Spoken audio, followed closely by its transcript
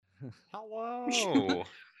Hello.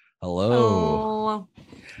 Hello.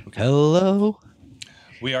 Okay. Hello.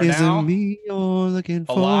 We are Is it now me you're looking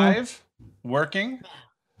for? alive, working.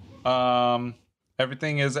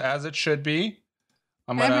 Everything is as it should be.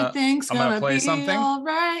 Everything's gonna play be something. all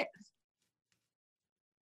right.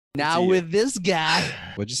 Now with this guy.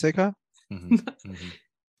 What'd you say, Kyle?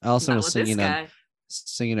 Allison was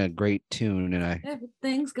singing a great tune, and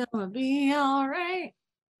Everything's gonna be all right.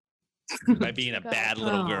 By being a bad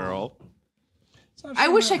little girl. I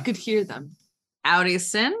wish I could hear them. Howdy,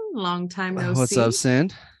 Sin. Long time no see. What's up,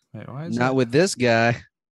 Sin? Wait, why is Not with this guy.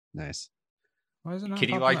 Nice. Why is it not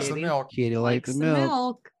Kitty popping likes up? the milk. Kitty likes the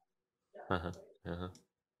milk.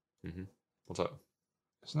 What's up?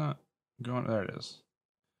 It's not going. There it is.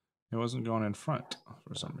 It wasn't going in front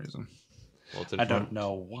for some reason. Well, it's in I front. don't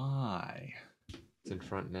know why. It's in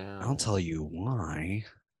front now. I'll tell you why.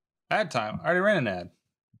 Ad time. I already ran an ad.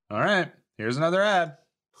 All right. Here's another ad.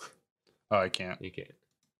 Oh, I can't. You can't.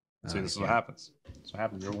 See, this is what happens. This is what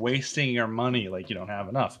happens. You're wasting your money like you don't have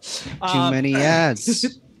enough. Too many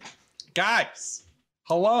ads. Guys,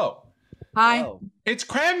 hello. Hi. Hello. It's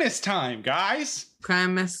Kramis time, guys.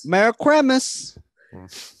 Kramis. Merry Christmas.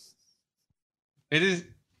 It is.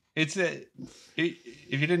 If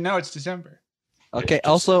you didn't know, it's December. Okay. It's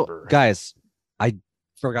Also, December. guys, I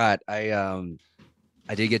forgot. I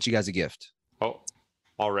did get you guys a gift. Oh,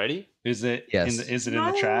 already? Is it? Yes. Is it in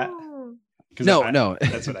the chat? 'Cause No.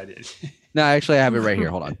 That's what I did. No, actually, I have it right here.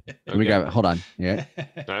 Hold on. Let me grab it. Hold on. Yeah. All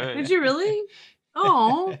right. Did you really?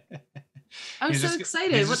 Oh, I'm He's so just-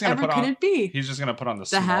 excited. he's just gonna Whatever put could on- it be? He's just gonna put on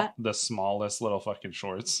The hat? the smallest little fucking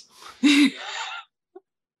shorts.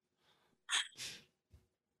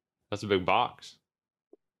 That's a big box.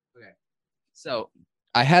 So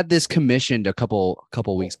I had this commissioned a couple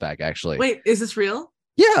weeks back, actually. Wait, is this real?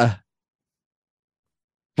 Yeah.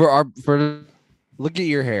 For look at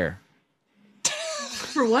your hair.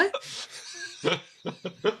 For what?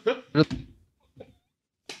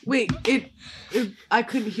 Wait, I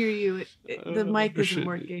couldn't hear you. The mic isn't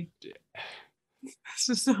working. This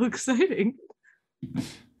is so exciting.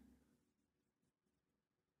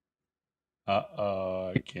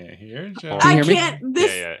 I can't hear Joe. Can I you hear me? can't.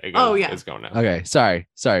 This. Yeah. It Oh, goes, yeah. It's going now. Okay, sorry.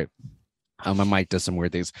 My mic does some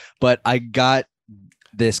weird things, but I got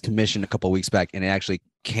this commissioned a couple weeks back, and it actually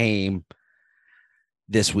came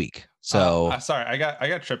this week. So Sorry, I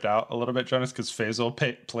got tripped out a little bit, Jonas, because Faisal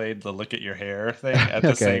played the "look at your hair" thing at the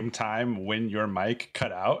Okay. same time when your mic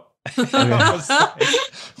cut out. I was like,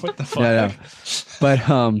 what the fuck? No. But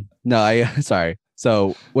no, I sorry.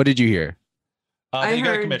 So what did you hear? I you got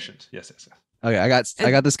it heard- commissioned. Yes. Okay, I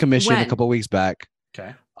got this commissioned When? a couple weeks back.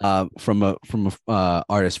 Okay. From a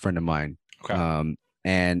artist friend of mine. Okay.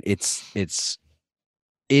 And it's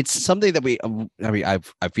something that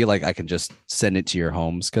I feel like I can just send it to your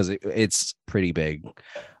homes because it's pretty big.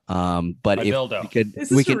 But A if dildo.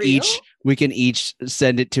 Is we this can each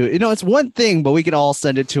send it to, it's one thing, but we can all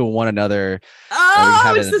send it to one another. Oh,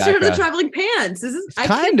 have it it's in the the Sister of the background. Traveling Pants. Is this? I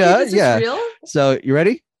can't Kinda, believe this is yeah. real? So you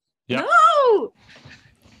ready? Yeah. No,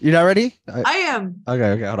 You're not ready? I am.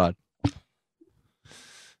 Okay, hold on.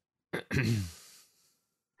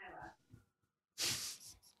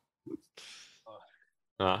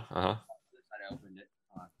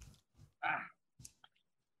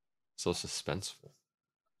 So suspenseful.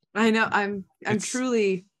 I know. I'm It's-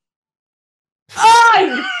 truly.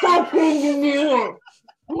 I'm fucking you.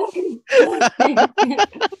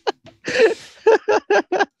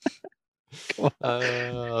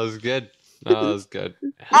 That was good. That was good.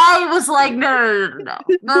 I was like, no.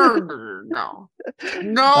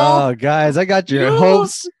 Oh, guys, I got your No.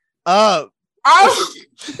 hopes up.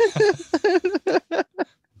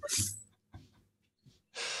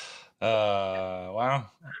 Wow.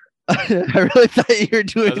 I really thought you were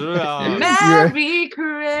doing. Merry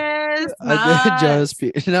Christmas.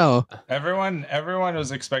 Jonas no. Everyone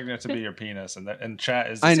was expecting it to be your penis, and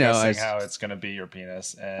chat is I know, discussing how it's gonna be your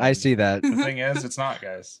penis. And I see that. The thing is, it's not,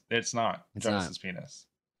 guys. It's not It's Jonas's penis.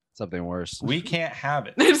 Something worse. We can't have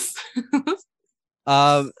it.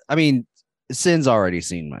 I mean, Sin's already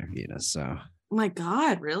seen my penis, so My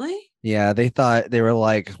God, really? yeah, they were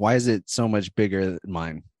like, why is it so much bigger than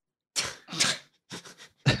mine?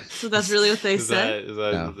 So that's really what they Is said?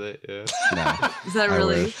 that No. yeah. No, Is that I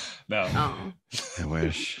really? wish. No. Oh. I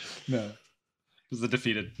wish. No. It was the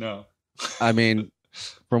defeated. No. I mean,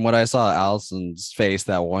 from what I saw Allison's face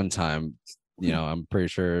that one time, I'm pretty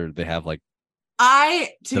sure they have like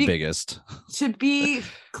the biggest. To be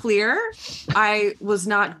clear, I was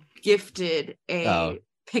not gifted a Oh.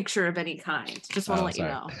 picture of any kind. Just want to Oh, let you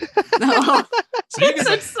sorry. know. No. So you can I'm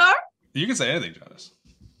say, sorry. you can say anything, Jonas.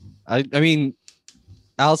 I mean,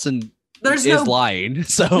 Allison There's is no. lying.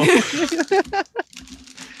 So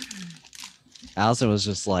Allison was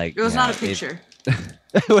just like, It was yeah, not a picture.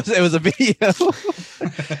 It was a video.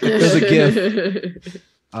 It was a GIF.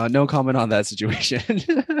 No comment on that situation.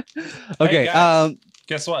 Okay. guys.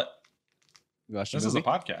 Guess what? You watched the This is a movie?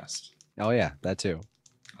 podcast. Oh yeah, that too.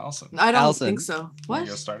 Allison, I don't Allison. think so. wanna What?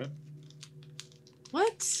 get started?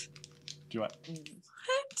 What? Do you want?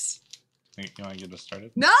 What? You want to get us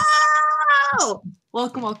started? No!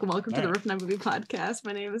 Welcome to the Alright. Roof Night Movie Podcast.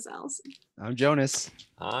 My name is Allison. I'm Jonas.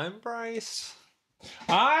 I'm Bryce.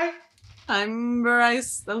 I'm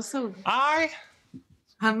Bryce. That was so.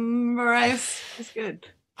 I'm Bryce. That's good.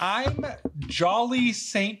 I'm Jolly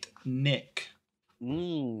Saint Nick.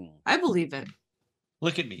 I believe it.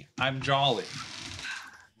 Look at me. I'm jolly.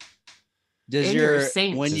 Does And you're a your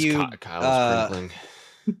saint. when This is you Kyle's sprinkling.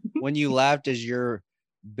 when you laugh, does your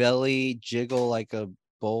belly jiggle like a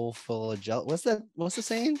bowl full of jelly? What's that? What's the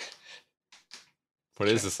saying? What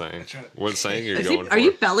is the saying? trying to- What saying are you Is going are for?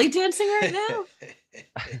 you belly dancing right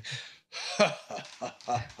now?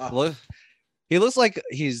 Look, he looks like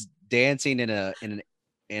he's dancing in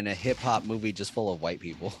a hip hop movie just full of white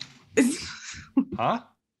people. Huh?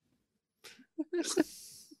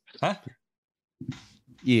 Huh?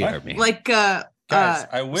 You What? heard me. Like Guys,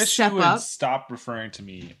 I wish you Step would Up. stop referring to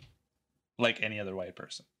me like any other white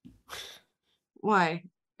person. Why?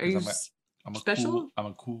 Are you? 'Cause I'm a Special? Cool, I'm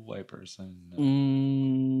a cool white person.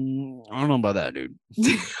 I don't know about that, dude.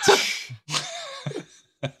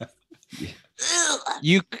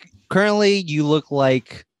 You currently you look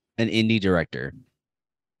like an indie director,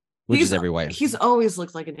 which is every white. He's always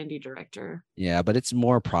looked like an indie director. Yeah, but it's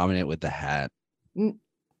more prominent with the hat.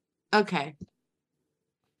 Okay.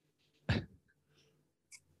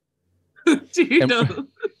 Do you And- know?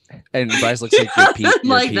 And Bryce looks like your, your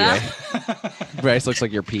Like PA. that? Bryce looks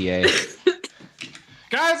like your PA.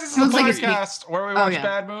 Guys, this is a Looks like it's me. podcast where we Oh, watch yeah.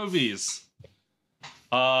 bad movies.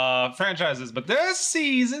 Franchises, but this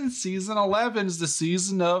season 11 is the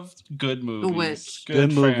season of good movies. Witch.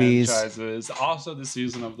 Good movies. franchises. Also the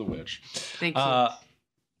season of The Witch. Thank you.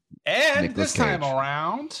 And Nicolas this time Cage.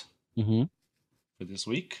 around, Hmm. for this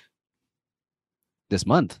week, This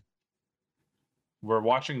month. we're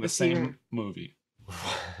watching the This same year. movie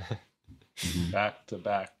Mhm. back to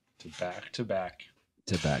back to back to back.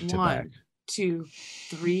 To back to One, back. 2,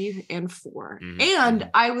 3, and 4. Mhm. And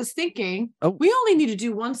I was thinking, Oh. we only need to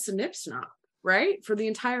do one synopsis, right? For the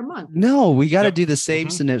entire month. No, we got to Yep. do the same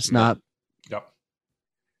Mhm. snip snap Yep.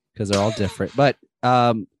 because they're all different. But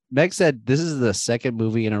Meg said this is the second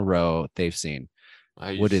movie in a row they've seen.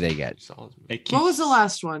 What do they get? It What was the keeps-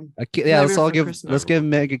 last one? Yeah, let's Nightmare all for give Christmas. let's give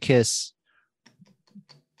Meg a kiss.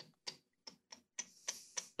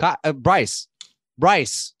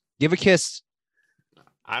 Bryce, give a kiss.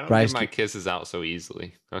 I don't Bryce, give my do- kisses out so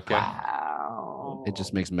easily. Okay. Wow. It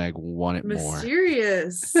just makes Meg want it more.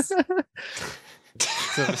 mysterious.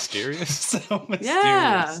 So mysterious. so mysterious.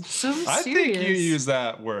 Yeah, so mysterious. I think you use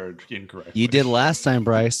that word incorrectly. You did last time,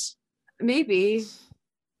 Bryce. Maybe.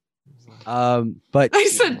 But I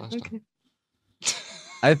said, last time. okay.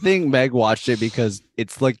 I think Meg watched it because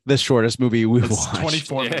it's like the shortest movie we've It's watched.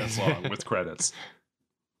 24 Yeah. minutes long with credits,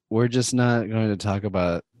 We're just not going to talk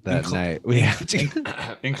about that Inclu- night. We have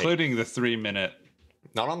to including the 3-minute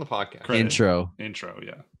Not on the podcast. Credit. intro. intro.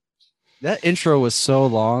 Yeah. That intro was so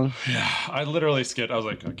long. Yeah. I literally skipped. I was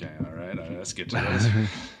like, okay, all right, let's get to this.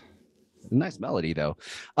 Nice melody though.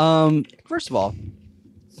 First of all,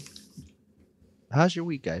 how's your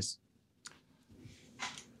week, guys?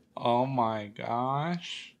 Oh my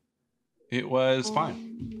gosh. It was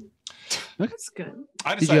fine. That's good.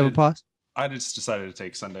 I Did you have a decided pause? I just decided to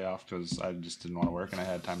take Sunday off because I just didn't want to work and I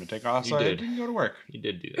had time to take off, You so I did. didn't go to work. You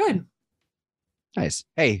did do that. Good. Nice.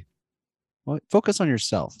 Hey, focus on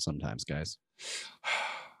yourself sometimes, guys.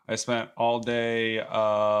 I spent all day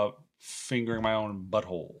fingering my own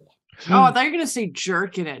butthole. Oh, I thought you were gonna say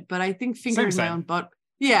jerk in it, but I think fingering my same. own butt.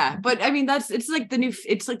 Yeah, but I mean it's like the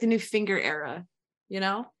new finger era, you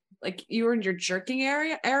know? Like you were in your jerking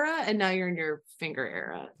era, and now you're in your finger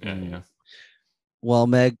era. Yeah, yeah. Well,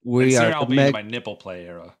 Meg, And we soon are. I'll be in Meg, my nipple play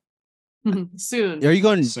era Soon. are you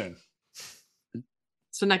going? soon.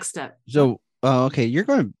 So next step. So, okay, you're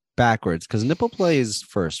going backwards because nipple play is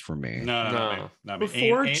first for me. No, No. not me.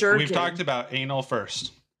 Before We've jerking. talked about anal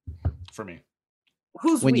first for me.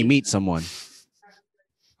 Who's When we? you meet someone,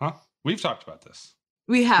 Huh? We've talked about this.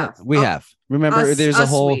 We have. we Oh, have. Remember, us- there's a us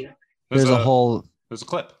whole. we. There's a whole. There's a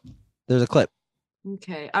clip. There's a clip.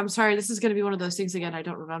 Okay, I'm sorry. This is gonna be one of those things again. I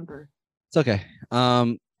don't remember. It's okay.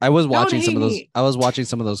 I was watching some hate of those. me. I was watching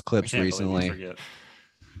some of those I clips can't believe we recently. forget.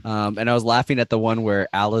 And I was laughing at the one where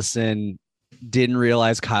Allison didn't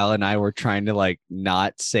realize Kyle and I were trying to like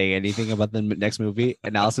not say anything about the next movie,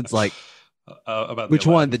 and Allison's like, about "Which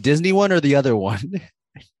one? The Disney one or the other one?"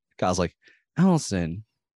 Kyle's like, "Allison,"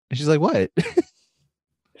 and she's like, "What?"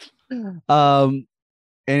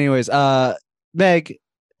 Anyways, Meg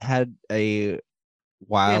had a Man,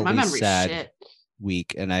 my wildly memory's sad shit.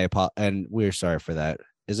 week, and and we're sorry for that.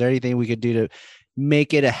 Is there anything we could do to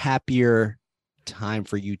make it a happier time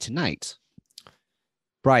for you tonight?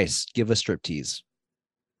 Bryce, give us striptease.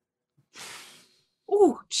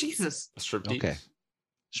 Oh, Jesus. Striptease. Okay.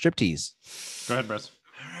 Striptease. Go ahead, Bryce.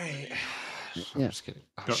 All right. Yeah. I'm just kidding.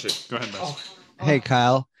 Oh, Go, shit. go ahead, Bryce. Hey,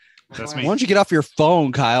 Kyle. That's Why me. don't you get off your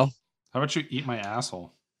phone, Kyle? How about you eat my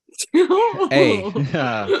asshole? Hey.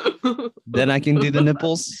 Then I can do the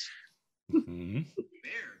nipples. Mhm.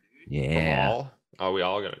 Yeah. All? Oh, we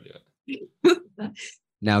all gotta do it.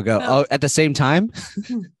 Now go. Oh, at the same time?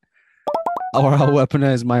 Or I'll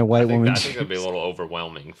weaponize my white woman. I think that'd be a little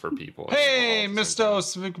overwhelming for people. Hey, All at the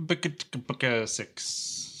same Mr.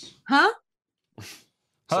 6. Huh?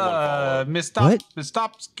 Someone followed.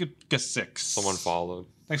 Mr. 6. Someone followed.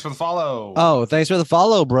 Thanks for the follow. Oh, thanks for the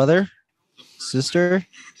follow, brother, sister,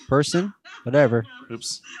 person, whatever.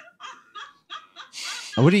 Oops.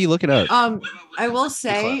 What are you looking up? I will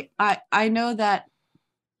say I know that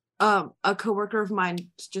a coworker of mine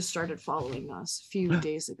just started following us a few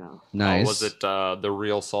days ago. Nice. Oh, was it the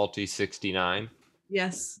real salty 69?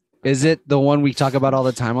 Yes. Is it the one we talk about all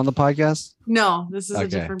the time on the podcast? No, this is a Okay.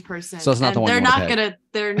 different person. So it's not the one They're you wanna not pet. gonna.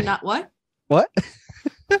 They're not what? What?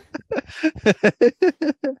 This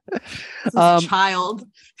is a child.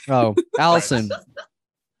 Oh, Allison.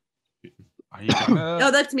 Are you gonna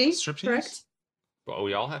No, that's me. striptease? Correct. But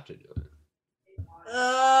we all have to do it.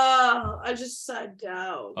 I just sat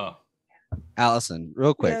down. Oh, Allison,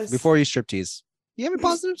 real quick, Yes. before you striptease, you have any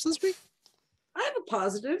positives this week? I have a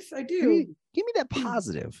positive. I Give me, do. give me that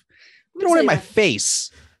positive. Let me Throw it say in my that.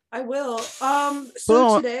 face. I will.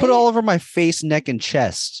 Put it all over my face, neck, and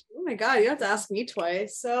chest. Oh my god, you have to ask me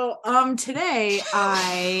twice. So today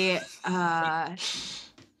I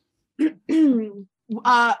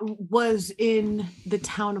was in the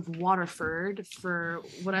town of Waterford for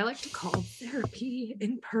what I like to call therapy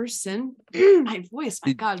in person. My voice,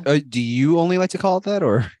 my god. Do you only like to call it that,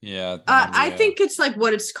 or yeah. I think it's like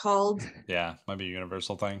what it's called. Yeah, might be a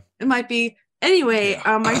universal thing. It might be. Anyway,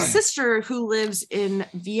 Yeah. my sister who lives in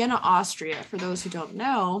Vienna, Austria, for those who don't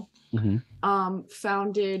know,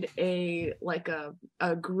 founded a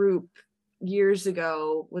group years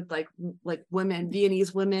ago with like women,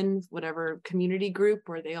 Viennese women, whatever community group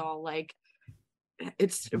where they all like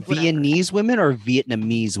it's whatever. Viennese women or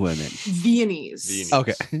Vietnamese women? Viennese. Viennese.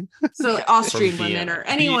 Okay. So Austrian From women Vienna. or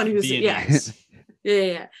anyone who's Viennese.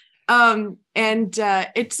 yeah. And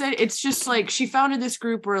it's just like she founded this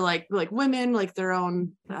group where like women like their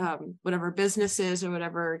own whatever businesses or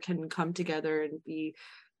whatever can come together and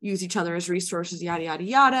use each other as resources, yada yada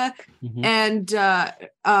yada. Mhm.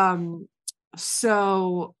 And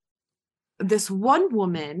so this one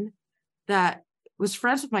woman that was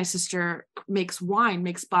friends with my sister makes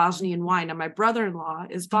Bosnian wine, and my brother-in-law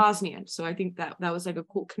is Bosnian, so I think that was like a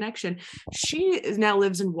cool connection. She now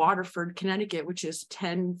lives in Waterford, Connecticut, which is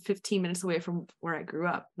 10-15 minutes away from where I grew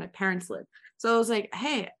up. My parents live. So I was like,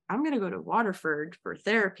 hey, I'm gonna go to Waterford for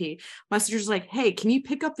therapy. My sister's like, hey, can you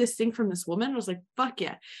pick up this thing from this woman? I was like, fuck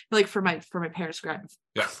yeah, like for my parents' for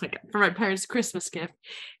my parents' Christmas gift.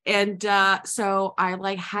 And so I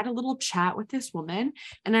like had a little chat with this woman,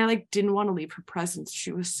 and I like didn't want to leave her presence.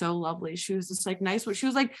 She was so lovely. She was just like nice. She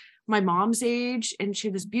was like my mom's age, and she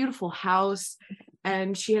had this beautiful house,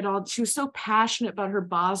 and she was so passionate about her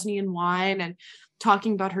Bosnian wine and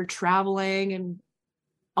talking about her traveling and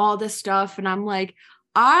all this stuff. And I'm like,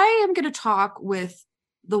 I am going to talk with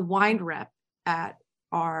the wine rep at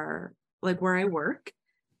our, like where I work.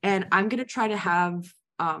 And I'm going to try to have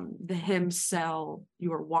him sell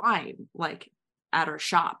your wine like at our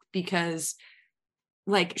shop, because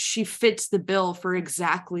like she fits the bill for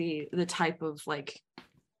exactly the type of like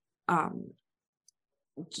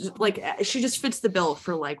she just fits the bill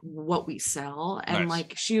for like what we sell. And Nice.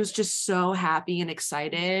 like she was just so happy and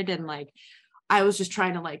excited, and like I was just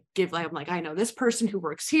trying to like give like, I'm like, I know this person who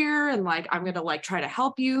works here, and like I'm gonna like try to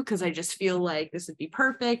help you because I just feel like this would be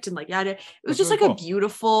perfect. And like it was That's just really like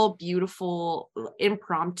a beautiful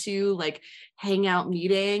impromptu like hangout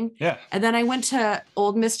meeting. Yeah. And then I went to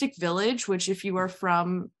Old Mystic Village, which if you are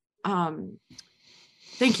from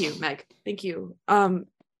thank you, Meg. Thank you.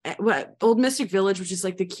 Old Mystic Village, which is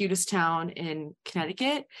like the cutest town in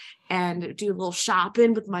Connecticut, and do a little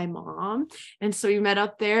shopping with my mom. And so we met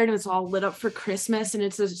up there, and it was all lit up for Christmas. And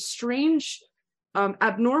it's a strange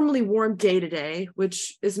abnormally warm day today,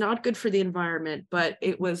 which is not good for the environment, but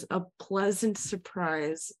it was a pleasant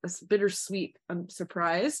surprise, a bittersweet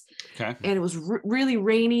surprise. Okay. And it was really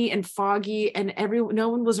rainy and foggy, and no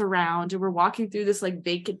one was around. And we're walking through this like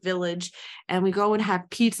vacant village, and we go and have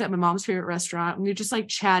pizza at my mom's favorite restaurant. And we just like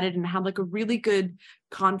chatted and had like a really good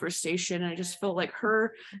conversation. And I just felt like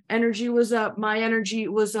her energy was up, my energy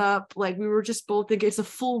was up. Like we were just both thinking it's a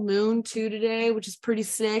full moon too today, which is pretty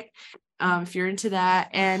sick. If you're into that.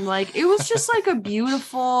 And like it was just like a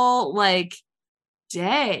beautiful like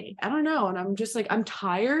day. I don't know. And I'm just like, I'm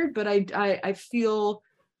tired, but I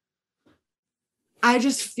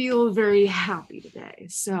just feel very happy today.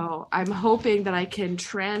 So I'm hoping that I can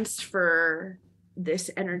transfer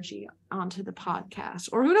this energy onto the podcast.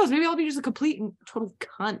 Or who knows, maybe I'll be just a complete and total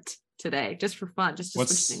cunt today, just for fun, just to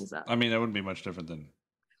switch things up. I mean, that wouldn't be much different than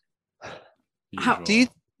How do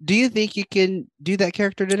you think you can do that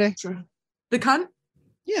character today? Sure. The cunt?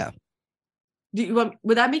 Yeah.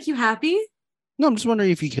 Would that make you happy? No, I'm just wondering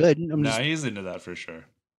if you could. He's into that for sure.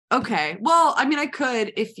 Okay. Well, I mean, I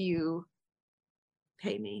could if you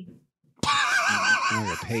pay me. I'm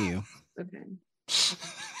gonna pay you. Okay.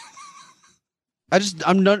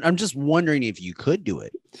 I'm just wondering if you could do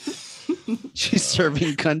it. She's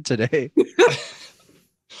serving cunt today.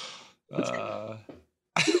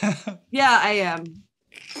 Yeah, I am.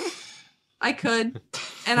 I could,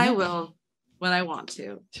 and I will when I want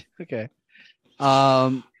to. Okay.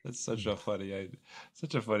 That's such a funny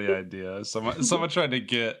idea. Someone trying to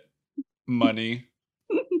get money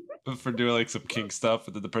for doing like some kink stuff,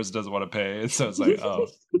 but then the person doesn't want to pay, and so it's like,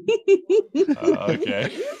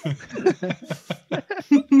 okay.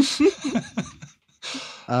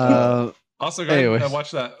 Also, go ahead and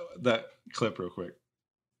watch that clip real quick.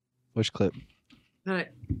 Which clip?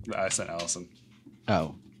 That I sent Allison.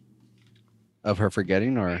 Oh, of her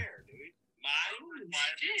forgetting, or? My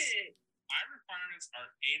requirements are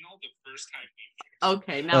anal the first time.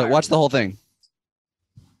 Okay, now Watch the whole thing.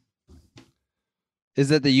 Is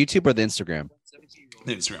that the YouTube or the Instagram?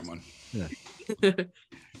 The Instagram one. Yeah.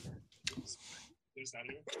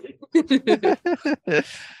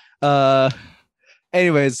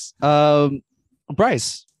 Anyways,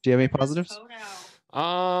 Bryce, do you have any positives?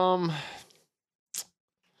 Oh,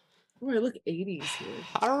 I look 80s here.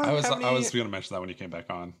 I was going to mention that when you came back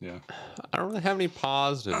on. Yeah. I don't really have any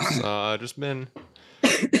positives. Just been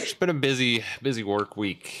a busy work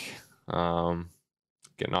week.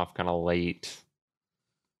 Getting off kind of late.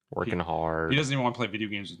 Working hard. He doesn't even want to play video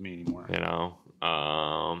games with me anymore. You know.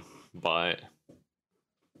 But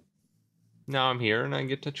now I'm here and I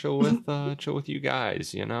get to chill with you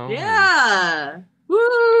guys, you know? Yeah.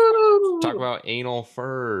 Woo! Talk about anal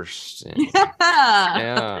first. And, Yeah.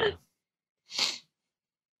 yeah.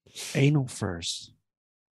 Anal first.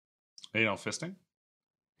 Anal fisting?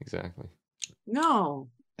 Exactly. No.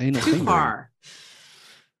 Anal Too fingering. far.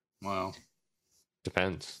 Well,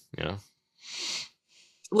 Depends, you know?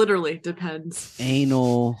 Literally depends.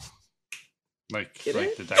 Anal. like Get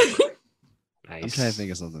it? the diaper. Nice. I'm trying to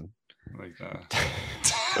think of something. Like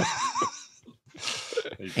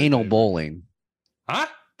Anal bowling. Huh?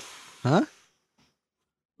 Huh?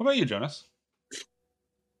 What about you, Jonas?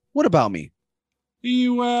 What about me?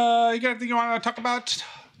 You got anything you want to talk about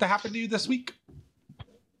that happened to you this week?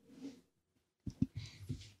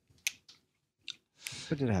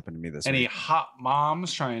 What did happen to me this Any week? hot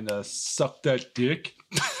moms trying to suck that dick?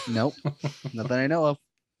 Nope. Not that I know of.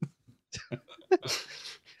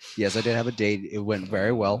 Yes, I did have a date. It went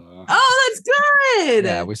very well. Oh, that's good.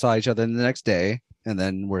 Yeah, we saw each other the next day, and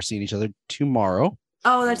then we're seeing each other tomorrow.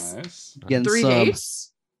 Oh, that's nice. Getting 3 some,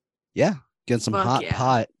 days. Yeah, getting some Fuck hot yeah.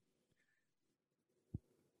 pot.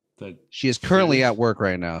 The, She is currently at work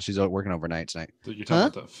right now. She's working overnight tonight. you're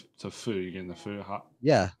talking about the food. You're getting the food hot.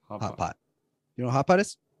 Yeah, Hot hot pot. You know what hot pot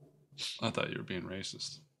is? I thought you were being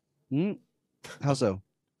racist. Hmm? How so?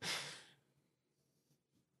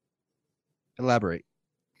 Elaborate.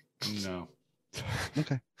 No.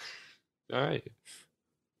 Okay. All right.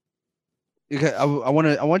 Okay, I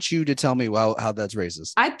want you to tell me how that's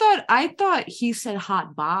racist. I thought he said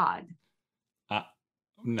hot bod.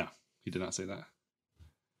 No, he did not say that.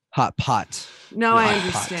 Hot pot. No, I Hot pot.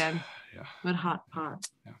 understand. Yeah. But hot pot.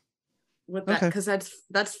 Yeah. With that, Okay. because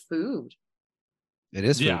that's food. It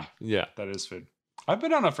is food. Yeah, Yeah. that is food. I've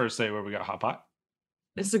been on a first date where we got hot pot.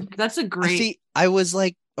 That's a great. See, I was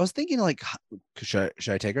thinking like, should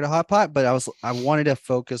I take her to hot pot? But I wanted to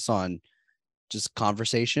focus on just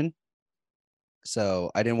conversation.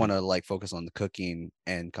 So I didn't want to like focus on the cooking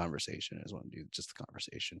and conversation. I just want to do just the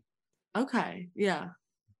conversation. Okay. Yeah.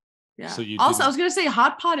 Yeah. So you also, I didn't- was gonna say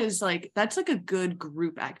hot pot is like that's like a good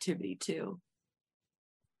group activity too.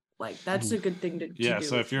 Like that's a good thing to Yeah, do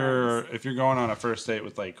so with if you're friends. going on a first date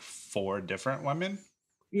with like 4 different women,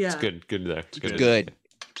 yeah, It's good. Good there. It's Good. Good.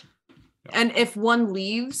 and if one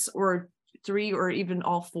leaves or 3 or even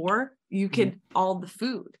all 4, you get all the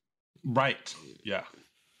food. right? Yeah.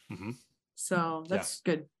 Mm-hmm. So that's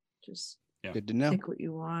good. Just Good to know. pick what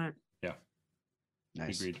you want.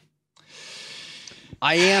 Nice. Agreed.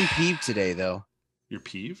 I am peeved today though. You're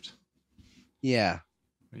peeved? Yeah.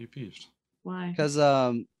 Why are you peeved? Why? Because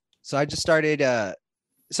so I just started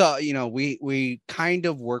so you know we kind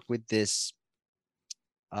of work with this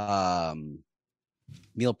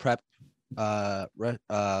meal prep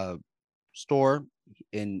store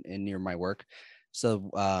in near my work. So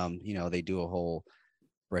you know, they do a whole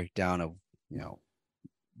breakdown of, you know,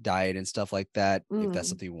 diet and stuff like that, if that's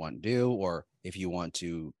something you want to do, or if you want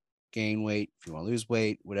to gain weight, if you want to lose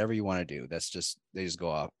weight, whatever you want to do. That's just, they just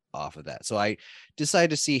go off of that. So I decided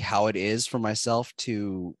to see how it is for myself,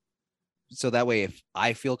 to so that way if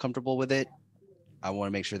I feel comfortable with it, I want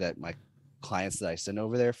to make sure that my clients that I send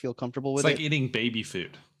over there feel comfortable It's with like it. eating baby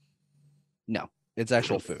food. No, it's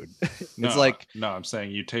actual food. No, It's like, no, I'm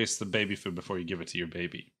saying you taste the baby food before you give it to your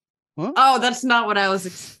baby. Oh, that's not what I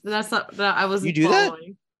was. That's not that I wasn't. You do that?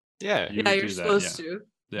 following. Yeah. You Yeah, do you're that, supposed to.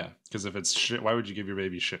 Yeah, because if it's shit, why would you give your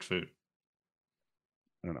baby shit food?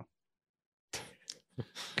 I don't know,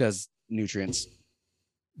 because nutrients.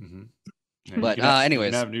 Mm-hmm. But, you can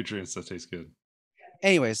anyways. have nutrients that taste good.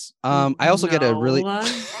 Anyways, I also get a really, No.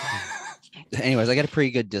 anyways, I get a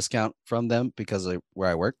pretty good discount from them because of where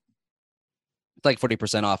I work. It's like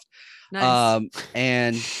 40% off. Nice.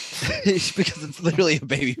 And because it's literally a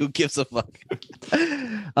baby, who gives a fuck?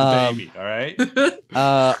 Baby, all right.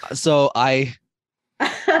 So I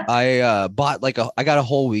bought I got a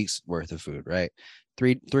whole week's worth of food, right?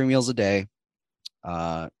 Three meals a day,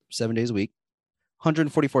 7 days a week,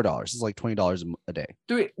 $144. It's like $20 a day.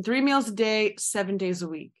 Three meals a day, 7 days a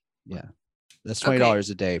week. Yeah, that's $20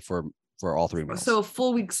 a day for all 3 meals. So a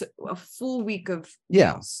full week of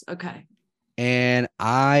Yeah. meals. Okay. And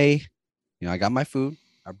I got my food.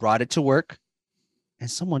 I brought it to work, and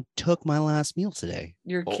someone took my last meal today.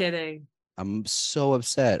 You're Oh. kidding. I'm so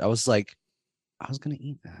upset. I was like, I was gonna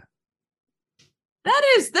eat that.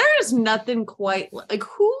 There is nothing quite like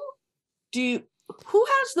who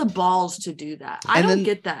has the balls to do that? I And don't then-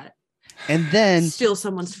 get that. And then Steal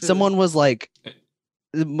someone's food. someone was like,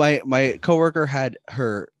 my coworker had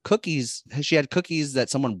her cookies. She had cookies that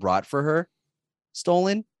someone brought for her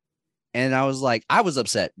stolen. And I was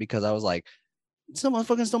upset because I was like, someone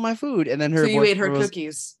fucking stole my food. And then her So you ate her boyfriend was-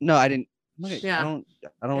 cookies. No, I didn't. Yeah. I don't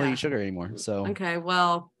really Yeah. eat sugar anymore. So Okay,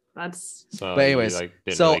 well, that's So But anyways, you,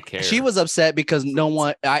 didn't so really care. she was upset because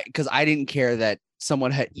because I didn't care that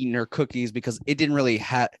someone had eaten her cookies, because it didn't really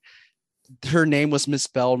have, her name was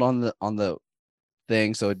misspelled on the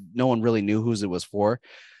thing, so no one really knew whose it was for.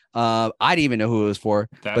 I didn't even know who it was for.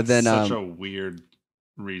 That's but then such a weird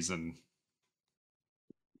reason.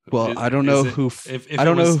 well, I don't know who. If I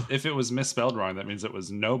don't know. if it was misspelled wrong, that means it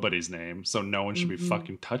was nobody's name, so no one should be Mhm.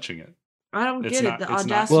 fucking touching it. I don't It's get not- it. The it's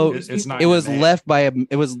not- audacity. Well, of these it's people. not It was your name.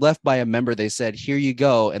 left by a member. They said, "Here you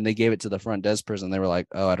go," and they gave it to the front desk person. They were like,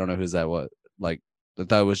 "Oh, I don't know whose that was." Like, I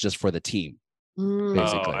thought it was just for the team. Mm.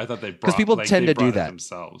 basically. Oh, I thought they brought, people like, tend they to do brought it that.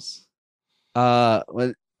 themselves.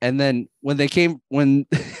 And then when they came, when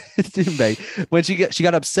she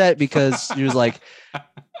got upset because she was like,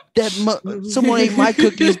 someone ate my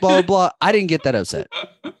cookies, blah blah blah. I didn't get that upset.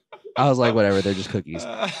 I was like, whatever, they're just cookies.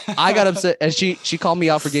 I got upset, and she called me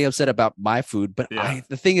out for getting upset about my food. But Yeah.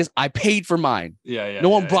 the thing is, I paid for mine. Yeah. No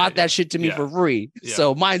one brought that shit to me Yeah. for free, Yeah.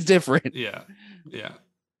 so mine's different. Yeah. Yeah.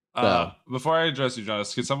 So. Before I address you,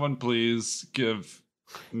 Jonas, could someone please give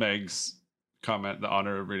Meg's comment the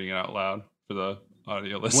honor of reading it out loud for the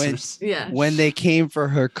audio listeners? Yeah. When they came for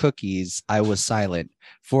her cookies, I was silent,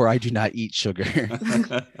 for I do not eat sugar.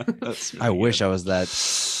 That's I really wish good. I was that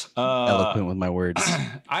eloquent with my words.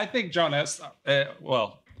 I think, Jonas,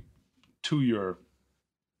 well, to your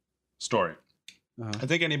story, Uh-huh. I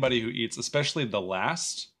think anybody who eats, especially the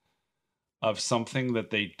last of something that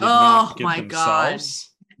they did Oh, not get my God. themselves,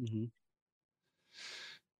 Mhm,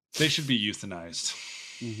 they should be euthanized.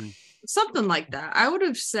 mhm. Something like that. I would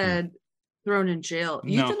have said thrown in jail.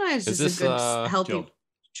 No. Euthanized Is is this, a good, healthy killed.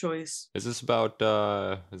 choice. Is this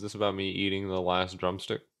about me eating the last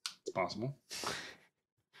drumstick? It's possible.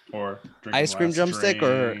 Or drinking Ice cream last drumstick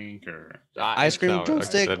or- drink or Ice cream No,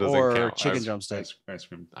 drumstick that doesn't or count. chicken ice- drumstick? Ice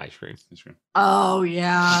cream. Ice cream. Ice cream. Oh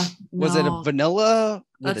yeah. Was it a No. vanilla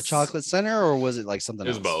with a That's- chocolate center, or was it like something It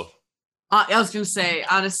was else? both. I was gonna say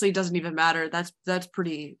honestly, it doesn't even matter. That's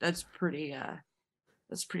pretty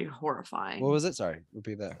horrifying. What was it? Sorry,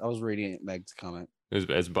 repeat that. I was reading Meg's comment. It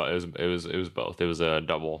was both. It was a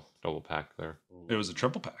double pack there. It was a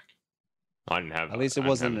triple pack. I didn't have. At least it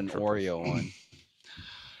wasn't an Oreo one.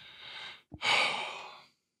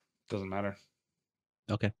 Doesn't matter.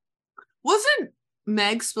 Okay. Wasn't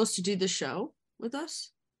Meg supposed to do the show with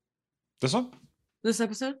us This one? this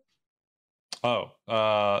episode? Oh, the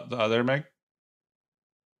other Meg?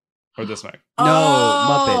 Or this Meg? No,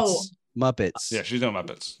 Oh! Muppets. Yeah, she's doing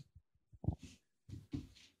Muppets.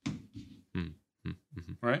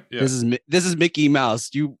 Right? Yeah. This is Mickey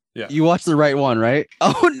Mouse. You watched the right one, right?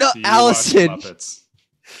 Oh no, You Allison. watched Muppets.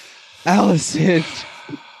 Allison.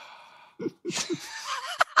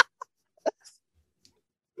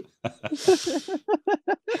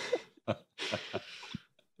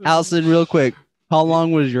 Allison, real quick. How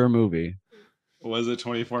long was your movie? Was it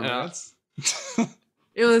 24 minutes?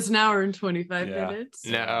 It was an hour and 25 Yeah. minutes.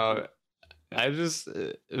 No, it was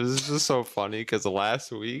just so funny because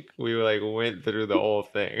last week we like went through the whole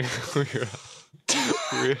thing. we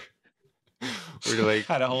were like,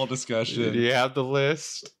 Had a whole discussion. do you have the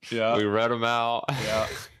list? Yeah. We read them out. Yeah.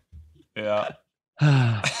 Yeah.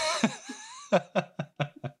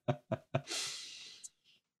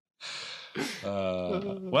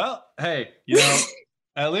 Well, hey,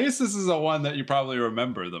 at least this is the one that you probably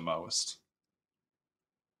remember the most.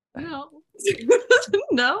 No.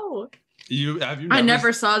 No. Have you? I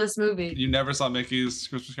never saw this movie. You never saw Mickey's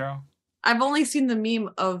Christmas Carol? I've only seen the meme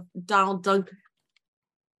of Donald Duck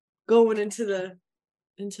going into the.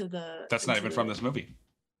 That's not even from this movie.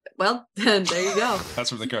 Well, then there you go. That's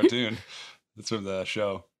from the cartoon. That's from the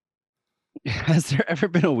show. Has there ever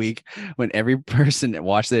been a week when every person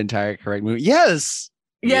watched the entire correct movie? Yes.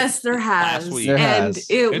 Yes, there has. Last week. There And has.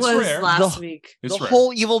 it It's was rare. last week. It's The rare.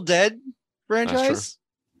 whole Evil Dead franchise.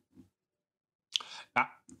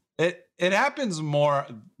 It happens more.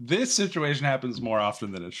 This situation happens more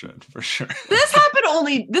often than it should, for sure. This happened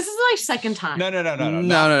this is my second time. No.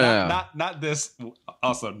 No. Not this.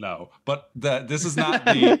 Also, no. But this is not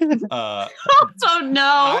the. So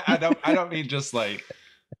no. I don't mean just like.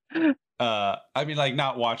 I mean like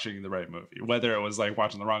not watching the right movie, whether it was like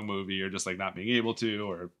watching the wrong movie or just like not being able to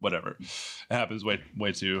or whatever. It happens way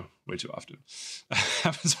too often. It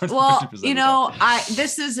happens more than Well, 50% of the time.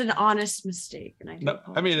 this is an honest mistake, and I do No,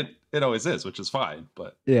 I mean it always is, which is fine,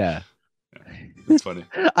 but Yeah. it's funny.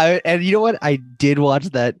 And you know what? I did watch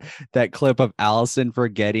that clip of Allison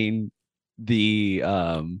forgetting the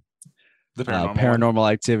The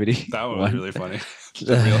paranormal activity. That one was one. really funny.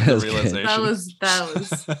 The That was good. realization. that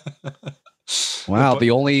was Wow,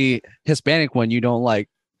 the only Hispanic one you don't like.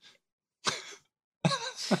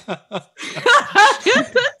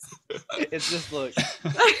 It's just look.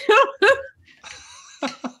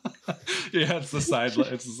 Yeah, it's the side.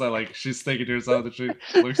 It's the side. Like she's thinking to herself, that she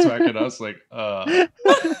looks back at us like, I'm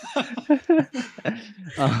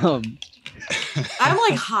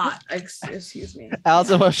like hot. Excuse me.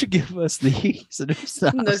 Allison, why don't you give us the synopsis?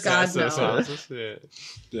 No, God, So-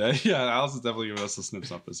 no. yeah. Alice is definitely giving us a snip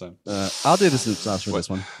snap this time. I'll do the synopsis for this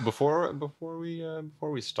one. Before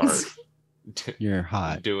we start You're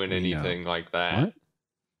hot. doing we know. anything like that, What?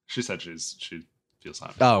 She said she feels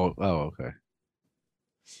hot. Oh, okay.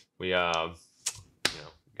 we gotta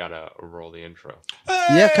roll the intro.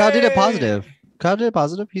 Yeah, Kyle did it positive. Kyle did it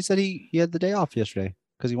positive. He said he had the day off yesterday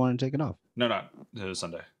because he wanted to take it off. No, it was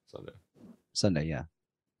Sunday. Sunday, yeah.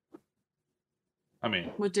 I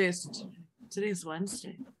mean, What day is today? Today's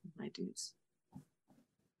Wednesday. My dudes.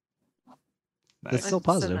 It's nice. still I said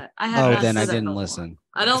positive. that. I have Oh, not then I said that didn't before. listen.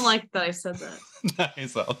 I don't like that I said that.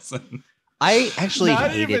 Nice, Allison. I actually Not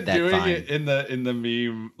hated even that doing fine. it in the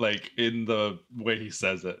meme, like in the way he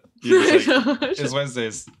says it. He's just like, it's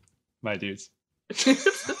Wednesdays, my dudes.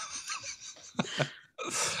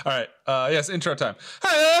 All right. Yes, intro time.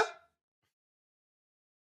 Hi.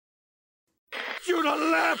 You to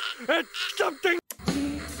laugh at something.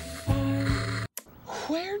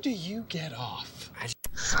 Where do you get off?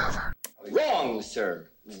 Wrong, sir.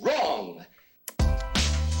 Wrong.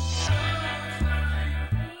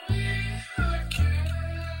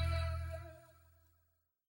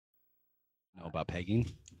 Know about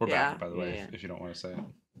pegging? We're Yeah, back, by the way, yeah. if you don't want to say it.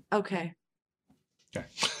 Okay. Okay.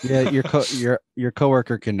 Yeah, your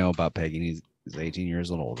coworker can know about pegging. He's 18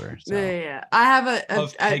 years old older. So. Yeah. I have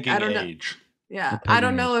Of I pegging don't know. age. Yeah, Of I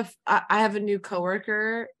don't pegging know if I have a new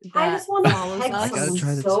coworker that I just want to follows peg us. I gotta try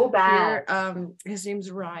someone this. so bad. Here, his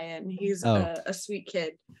name's Ryan. He's Oh. a sweet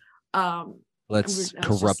kid. Let's I was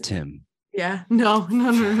corrupt just- him. Yeah. No.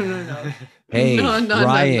 Hey, No,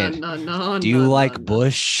 Ryan, no, do you like no.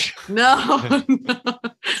 Bush? No.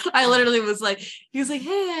 I literally was like, he was like,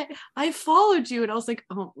 hey, I followed you. And I was like,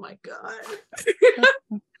 oh my God.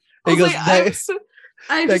 I He was goes, like, "That- I'm so-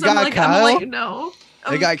 I'm That guy I'm gonna Kyle? let you know.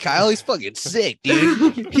 That guy Kyle, he's fucking sick,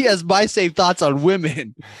 dude. He has my same thoughts on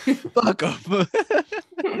women. Fuck him.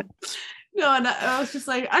 No, and I was just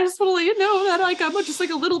like, I just want to let you know that like I'm just like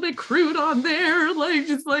a little bit crude on there, like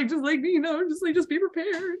just just be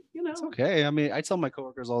prepared, It's okay. I mean, I tell my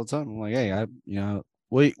coworkers all the time. I'm like, hey,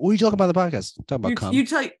 what are you talking about the podcast? Talking about cum.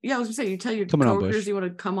 I was gonna say, you tell your Coming on coworkers Bush. you want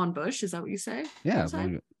to come on Bush. Is that what you say? Yeah,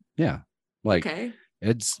 outside? yeah. Like, Okay.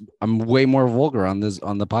 I'm way more vulgar on the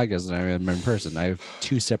podcast than I am in person. I have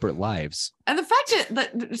 2 separate lives. And the fact that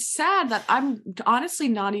it's sad that I'm honestly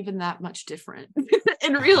not even that much different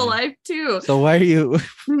in real life too. So why are you?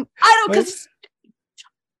 I don't, because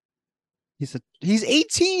he's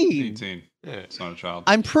 18. 18. Yeah, it's not a child.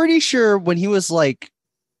 I'm pretty sure when he was like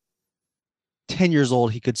 10 years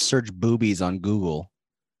old, he could search boobies on Google.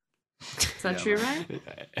 Is that true, right?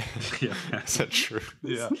 Yeah, Is that true?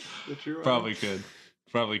 Yeah, probably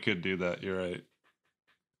could do that. You're right.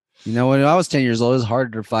 You know, when I was 10 years old, it was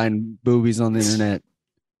hard to find boobies on the internet.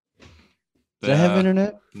 Did I have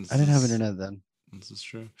internet? I didn't have internet then. This is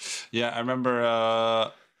true. Yeah, I remember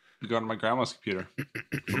going to my grandma's computer.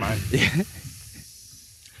 For mine.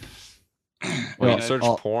 Well, you search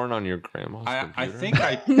porn on your grandma's computer? I think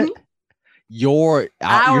I.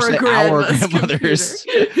 Our grandmothers.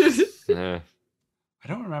 Yeah. I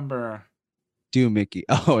don't remember. Do Mickey.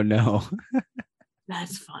 Oh no.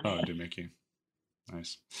 That's funny. Oh, do Mickey.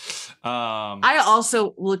 Nice. I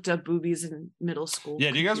also looked up boobies in middle school.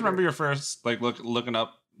 Yeah, do you guys remember your first like looking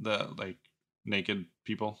up the like naked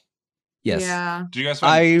people? Yes. Yeah. Did you guys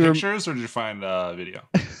find pictures or did you find video?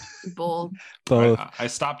 Both. Both. I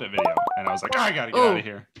stopped at video and I was like, I gotta get out of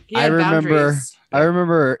here. I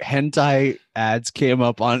remember hentai ads came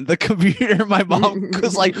up on the computer. My mom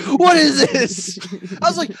was like, "What is this?" I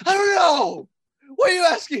was like, "I don't know. What are you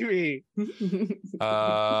asking me?"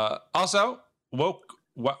 Also,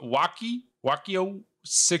 Wakio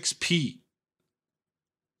 6P.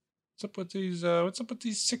 What's up with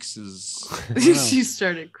these sixes? She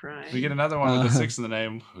started crying. We get another one with a 6 in the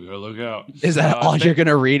name. We gotta look out. Is that all you're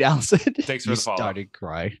gonna read, Allison? Thanks for the follow. Started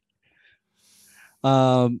crying.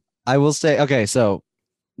 I will say, okay, so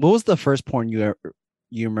what was the first porn you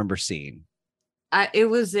remember seeing? It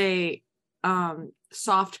was a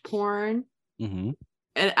soft porn. Mm-hmm.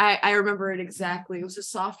 And I remember it exactly. It was a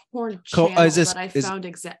soft porn channel that I found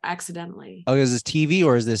accidentally. Oh, is this TV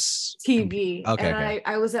or is this TV? Okay. And okay.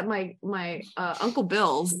 I was at my Uncle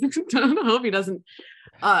Bill's. I hope he doesn't.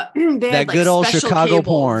 They that had, good old Chicago cable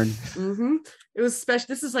porn. Mm-hmm. It was special.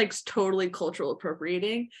 This is like totally cultural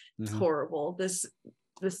appropriating. It's Mhm. horrible. This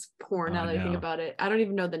porn. Now that I think about it, I don't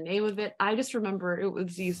even know the name of it. I just remember it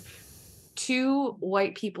was these 2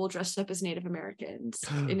 white people dressed up as Native Americans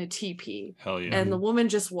in a teepee. Hell yeah. And the woman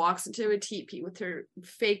just walks into a teepee with her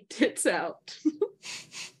fake tits out.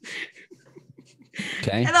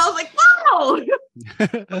 Okay. And I was like, wow!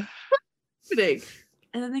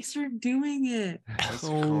 And then they started doing it.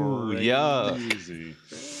 Oh, yeah. Crazy.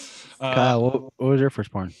 Kyle, what was your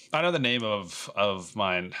first porn? I know the name of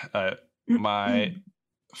mine. My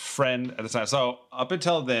friend at the time. So up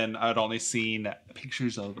until then, I'd only seen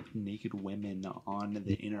pictures of naked women on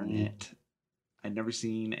the internet. I'd never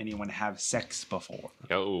seen anyone have sex before.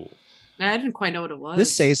 Oh, I didn't quite know what it was.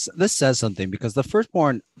 This says something because the first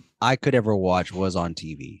porn I could ever watch was on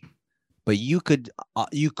TV, but you could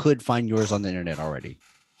find yours on the internet already.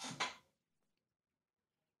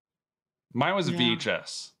 Mine was a Yeah.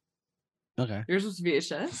 VHS. Okay. Yours was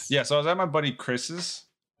VHS? Yeah, so I was at my buddy Chris's.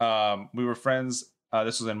 We were friends.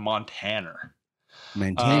 This was in Montana.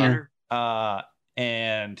 Montana.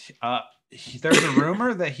 And there's a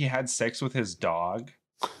rumor that he had sex with his dog.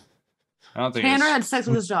 I don't think Tanner had sex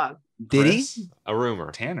with his dog. Did Chris? he? a rumor.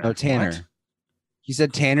 Tanner. Oh, Tanner. What? You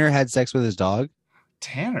said Tanner had sex with his dog?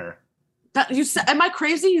 Tanner. You said? Am I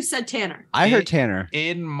crazy? You said Tanner. I heard Tanner.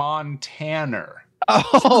 In Montana.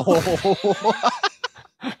 Oh.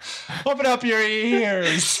 Open up your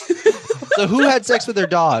ears. So who had sex with their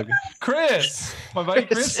dog? Chris. My buddy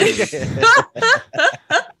Chris.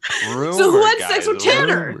 Rumor, So who had guys, sex with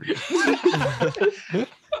Tanner? rumor.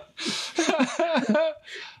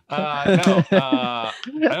 No, I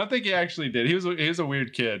don't think he actually did. He was a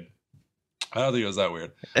weird kid. I don't think it was that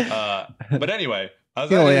weird. But anyway,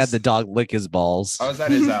 He only had the dog lick his balls. I was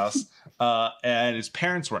at his house, and his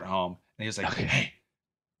parents weren't home, and he was like, "Hey,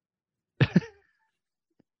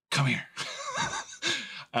 come here,"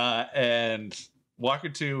 and he walks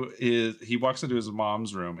into his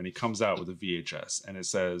mom's room, and he comes out with a VHS, and it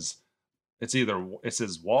says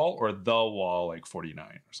Wall or The Wall, like 49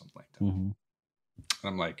 or something like that. Mhm. And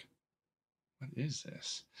I'm like, what is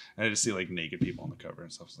this? And I just see like naked people on the cover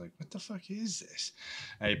and stuff. I was like, what the fuck is this?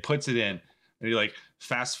 And he puts it in and he like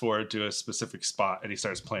fast forward to a specific spot and he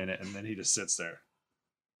starts playing it and then he just sits there.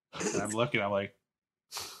 And I'm looking, I'm like,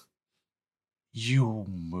 you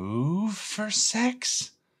move for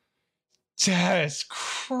sex? That's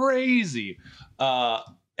crazy.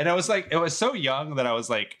 And I was like, it was so young that I was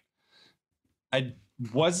like, I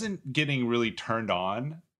wasn't getting really turned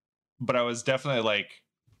on, but I was definitely like,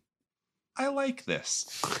 I like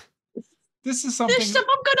this. This is something. I'm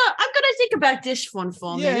gonna think about this one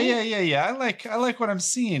for a minute. Yeah. I like what I'm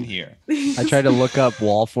seeing here. I tried to look up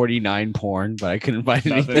Wall 49 porn, but I couldn't find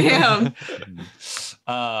anything. Damn.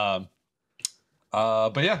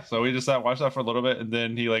 But yeah, so we just watched that for a little bit, and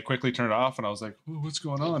then he like quickly turned it off, and I was like, "What's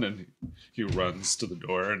going on?" And he runs to the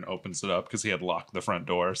door and opens it up because he had locked the front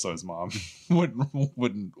door, so his mom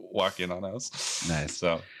wouldn't walk in on us. Nice.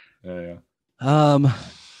 So yeah.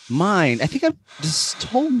 Mine. I think I've just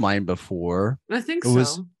told mine before. I think It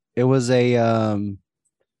so. was a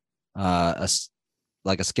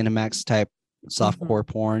like a Skinamax type softcore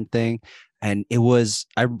porn thing, and it was.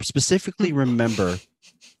 I specifically remember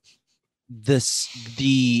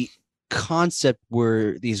the concept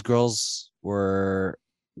where these girls were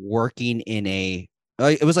working in it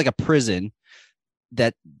was like a prison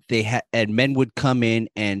that they had, and men would come in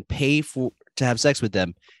and pay to have sex with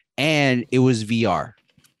them, and it was VR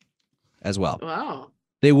as well. Wow.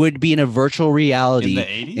 They would be in a virtual reality.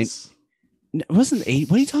 In the 80s? It wasn't the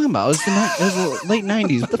 80s. What are you talking about? It was the late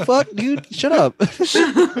 90s. What the fuck, dude? Shut up.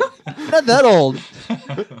 Not that old.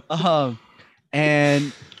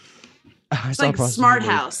 And I It's saw like a Smart prostitute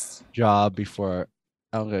House. job before.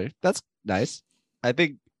 Okay, that's nice. I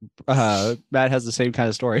think Matt has the same kind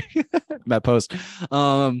of story. Matt Post.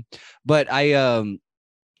 But I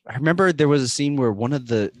remember there was a scene where one of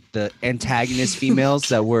the antagonist females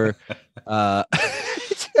that were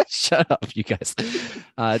shut up, you guys.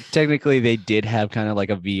 Technically they did have kind of like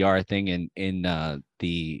a VR thing in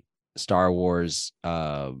the Star Wars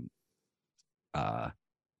the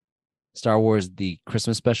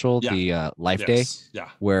Christmas special, the Life Day,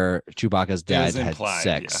 where Chewbacca's dad had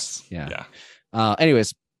sex. Yes.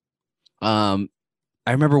 Anyways, I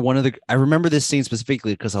remember this scene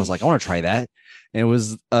specifically because I was like, I want to try that. And it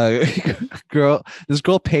was this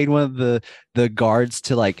girl paid one of the guards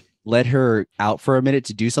to like let her out for a minute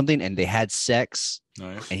to do something, and they had sex.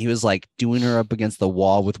 Nice. And he was like doing her up against the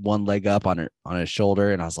wall with one leg up on his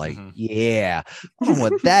shoulder, and I was like, yeah, I don't know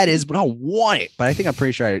what that is, but I want it. But I think I'm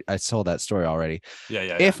pretty sure I told that story already.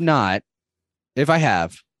 Yeah. If not, if I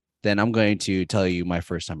have, then I'm going to tell you my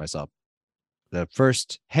first time I saw the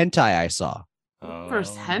first hentai I saw.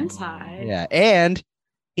 First hentai. Yeah, and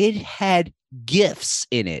it had GIFs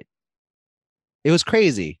in it. It was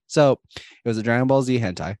crazy. So it was a Dragon Ball Z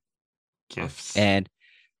hentai. GIFs. And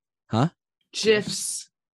GIFs.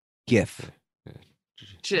 GIF.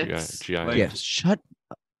 GIFs. GIFs. Shut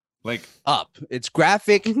like up. It's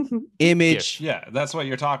graphic image. Yeah, that's what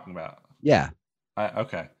you're talking about. Yeah.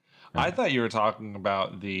 Okay. I thought you were talking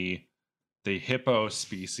about the hippo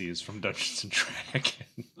species from Dungeons and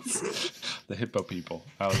Dragons. The hippo people.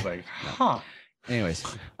 I was like, huh. Anyways,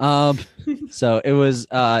 so it was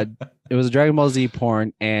a Dragon Ball Z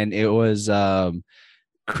porn, and it was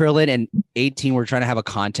Krillin and 18 were trying to have a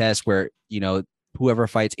contest where, you know, whoever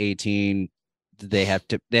fights 18, they have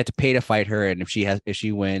to pay to fight her, and if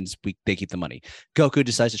she wins, they keep the money. Goku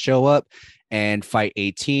decides to show up and fight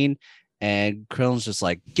 18, and Krillin's just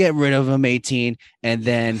like, get rid of him, 18, and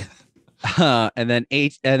then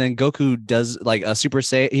Goku does like a Super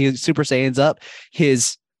Saiyans up,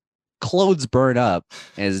 his clothes burn up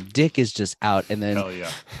and his dick is just out, and then hell yeah.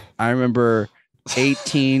 I remember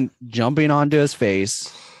 18 jumping onto his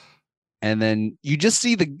face, and then you just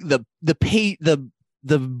see the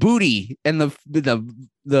booty and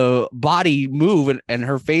the body move and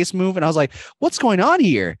her face move, and I was like, what's going on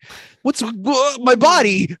here? What's my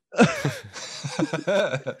body?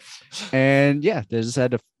 And yeah, they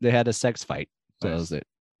had a sex fight. So that was it.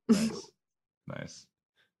 Nice.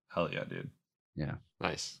 Hell yeah, dude. Yeah.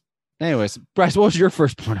 Nice. Anyways, Bryce, what was your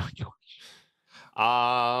first porno you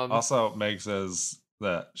watched? Also, Meg says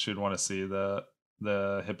that she'd want to see the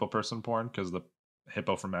hippo person porn because the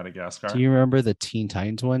hippo from Madagascar. Do you remember the Teen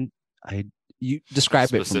Titans one? You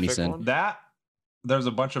describe it for me, son. one? That there's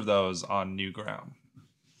a bunch of those on Newground.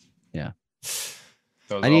 Yeah.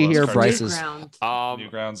 Those, I need to hear cartoons. Bryce's.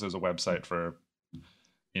 Newgrounds is a website for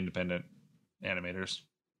independent animators.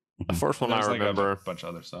 The first one There's I like remember. a bunch of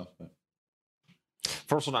other stuff. But.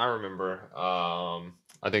 First one I remember.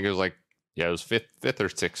 I think it was like, it was fifth or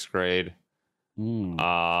sixth grade.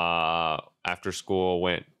 After school,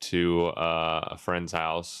 went to a friend's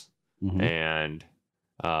house, and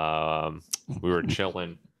we were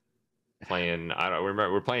chilling, playing. I don't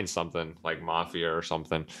remember. We're playing something like Mafia or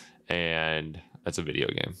something, and that's a video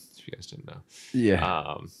game. If you guys didn't know.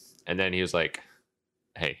 Yeah. And then he was like,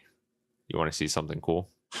 "Hey, you want to see something cool?"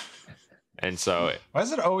 And so, why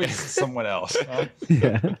is it always someone else?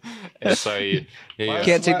 Yeah. And so you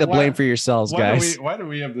can't take the blame for yourselves, guys. Why do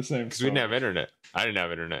we have the same? Because we didn't have internet. I didn't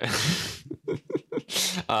have internet.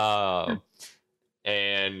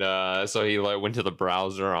 So he like went to the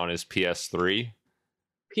browser on his PS3.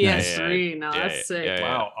 PS3, no, that's sick. Yeah.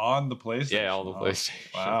 Wow, on the PlayStation. Yeah, on the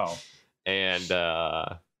PlayStation. Wow. And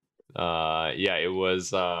it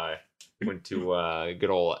was went to good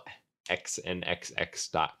old xnxx.com.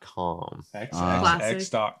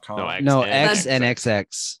 xnxx.com. No,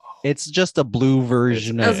 XNXX. It's just a blue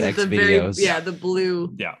version of X videos. The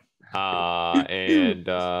blue. Yeah. I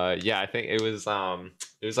think it was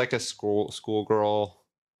like a schoolgirl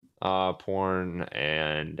porn,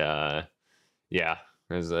 and there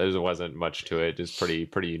wasn't much to it. Just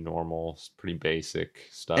pretty normal, pretty basic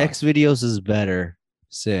stuff. X videos is better.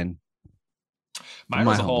 Sin. Mine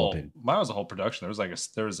was a whole production.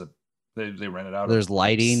 They rented out. There's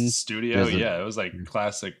lighting studio. It was like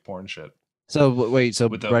classic porn shit. So wait,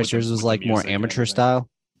 Bryce, yours was like more amateur style?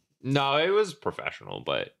 No, it was professional,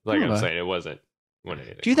 but like I'm saying, it wasn't.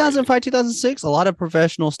 2005, 2006, a lot of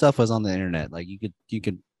professional stuff was on the internet. Like you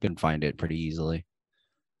could find it pretty easily.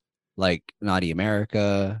 Like Naughty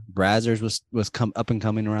America, Brazzers was up and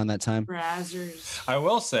coming around that time. Brazzers. I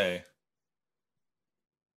will say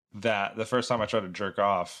that the first time I tried to jerk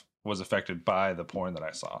off was affected by the porn that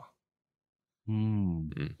I saw.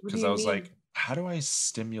 Because I was like, how do I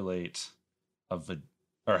stimulate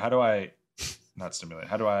how do I not stimulate?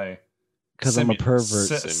 How do I? Because I'm a pervert.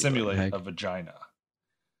 Simulate a vagina.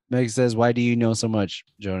 Meg says, "Why do you know so much,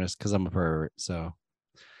 Jonas?" Because I'm a pervert. So,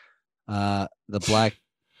 the Black.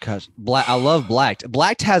 I love Blacked.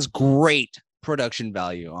 Blacked has great production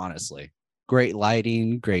value. Honestly, great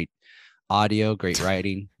lighting, great audio, great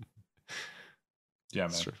writing. Yeah,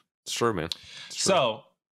 man. It's true, man. So,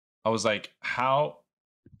 I was like, how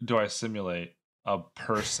do I simulate a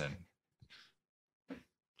person?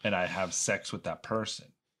 And I have sex with that person,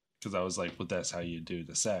 because I was like, well, that's how you do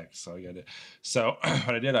the sex. So I got it. So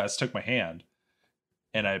what I did, I just took my hand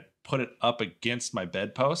and I put it up against my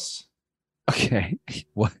bedpost. Okay.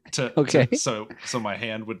 What? So my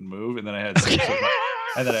hand wouldn't move, and then I had sex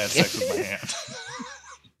with my hand.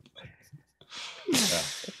 Yeah.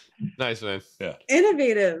 Nice, man. Yeah.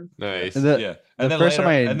 Innovative. Nice. And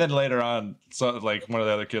then later on, so like one of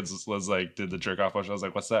the other kids was like, did the jerk off motion. I was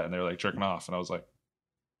like, what's that? And they were like jerking off, and I was like,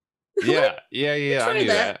 yeah. I knew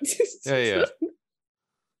that. Yeah.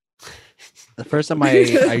 The first time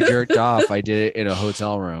I jerked off, I did it in a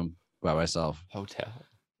hotel room by myself. Hotel.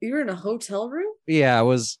 You were in a hotel room? Yeah, I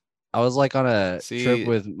was like on a trip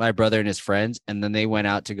with my brother and his friends, and then they went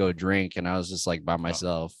out to go drink, and I was just like by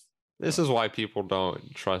myself. This is why people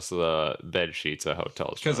don't trust the bed sheets at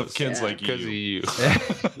hotels. Because of kids like you.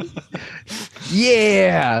 Because of you.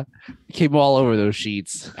 Yeah. Came all over those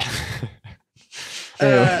sheets.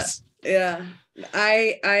 Yeah.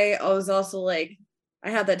 I was also like, I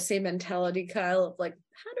had that same mentality, Kyle, of like,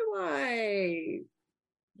 how do I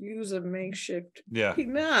use a makeshift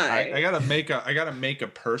penile? I gotta make a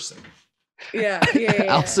person. Yeah.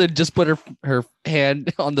 Elsa just put her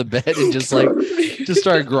hand on the bed and just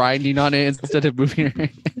start grinding on it instead of moving her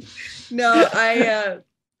hand. No,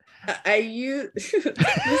 I use this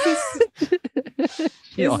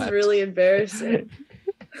is really embarrassing.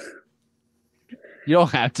 You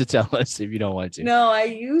don't have to tell us if you don't want to. No, I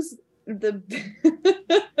use the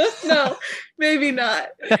no, maybe not.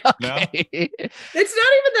 Okay. It's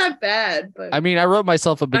not even that bad, but I mean, I wrote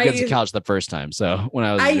myself up against the couch the first time. So when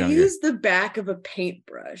I was younger. used the back of a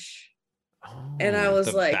paintbrush. And I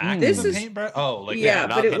was like, this is paintbrush? But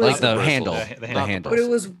it was like the handle. The handle. But it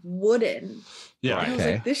was wooden. Yeah. I was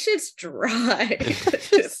like, this shit's dry. It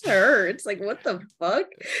just hurts. Like, what the fuck?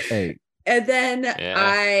 Hey. And then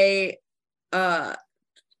I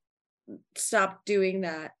stopped doing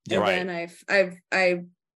that. And then I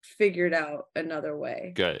figured out another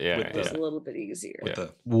way. Good. Yeah. It was a little bit easier.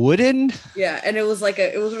 Wooden? Yeah. And it was like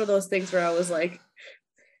it was one of those things where I was like,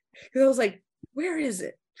 where is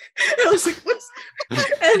it? I was like, what's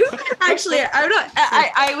and actually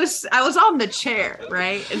I was on the chair,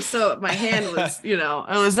 right? And so my hand was,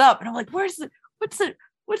 I was up and I'm like, what's the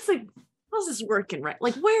how's this working? Right?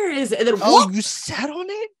 Like, where is it? And then Oh, you sat on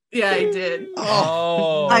it? Yeah, I did.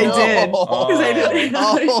 Oh, I did. no. Because I did.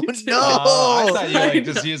 Oh no! I thought you like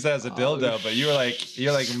just used that as a dildo, but you're like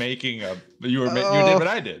making a you did what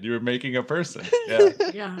I did. You were making a person. Yeah.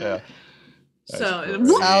 Yeah. That's So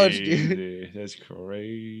Ouch, crazy. dude. That's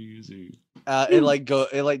crazy. It like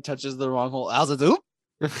touches the wrong hole. I was like, oop.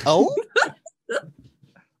 Oh.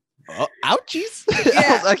 Oh, ouchies.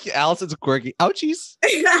 Yeah. Like Allison's quirky. Ouchies.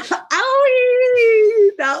 Owie!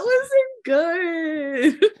 That wasn't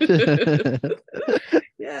good.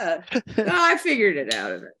 Yeah. No, I figured it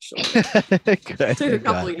out eventually. It took a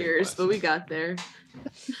couple of years, but we got there.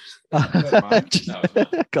 Just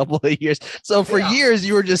a couple of years. So for years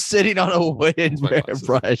you were just sitting on a wooden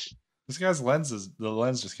brush. This guy's the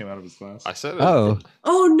lens just came out of his glass. I said it. Oh.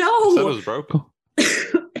 Oh I said it no. was broken.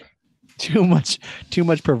 Too much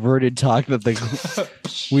perverted talk that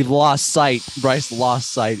we lost sight. Bryce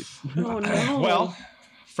lost sight. Oh no. Well,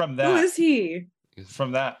 from Who that, is he?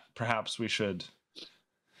 perhaps we should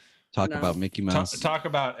Talk about Mickey Mouse. talk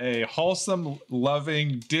about a wholesome,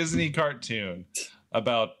 loving Disney cartoon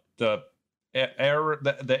about the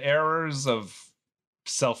errors of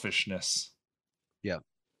selfishness. Yeah.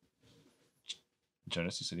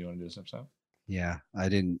 Jonas, you said you want to do this episode? Yeah, I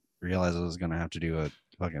didn't realize I was gonna have to do a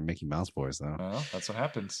fucking Mickey Mouse voice though. Well, that's what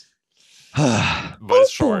happens. But it's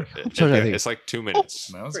short. Boy. It's like 2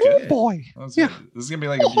 minutes. No, that's Oh good. boy. That's Yeah. good. This is gonna be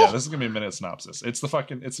like this is gonna be a minute synopsis. It's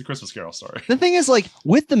the Christmas Carol story. The thing is, like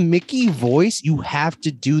with the Mickey voice, you have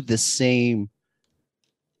to do the same,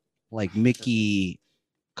 like Mickey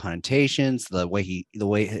connotations, the way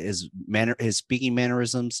his speaking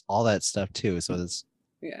mannerisms, all that stuff too. So it's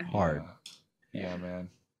hard. Yeah, man.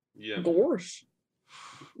 Yeah. Gosh.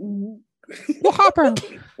 What happened?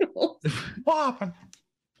 What happened?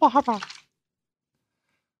 What happened?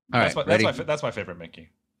 All right, ready? That's my favorite Mickey.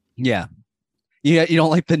 Yeah. You don't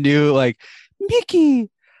like the new like Mickey.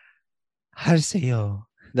 How to say yo?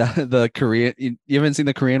 The Korean. You haven't seen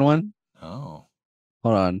the Korean one? Oh.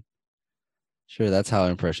 Hold on. Sure, that's how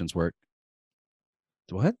impressions work.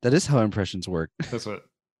 What? That is how impressions work. That's what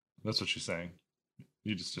she's saying.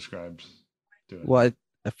 You just described doing. Well,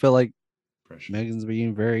 I feel like impression. Megan's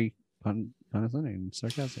being very condescending and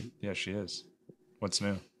sarcastic. Yeah, she is. What's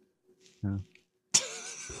new? Yeah.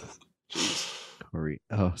 Korea.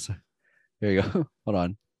 Oh, sorry. There you go. Hold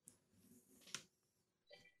on.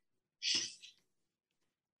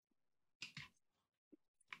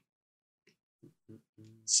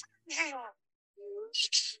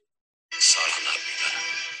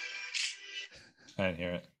 I didn't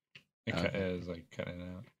hear it. Okay. It was like cutting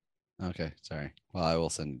out. Okay, sorry. Well, I will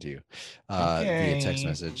send it to you Okay. via text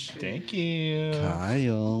message. Thank you.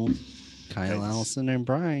 Kyle, That's- Allison, and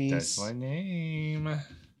Bryce. That's my name.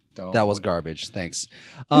 Don't That was garbage. Thanks.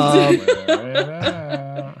 wear it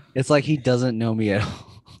out. It's like he doesn't know me at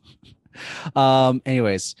all.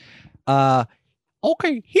 Anyways,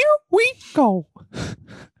 okay, here we go.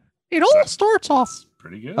 It all starts off.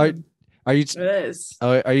 Pretty good. Are you? It is.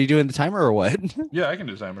 Are you doing the timer or what? Yeah, I can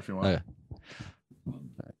do timer if you want. Okay.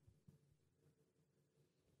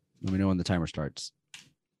 Let me know when the timer starts.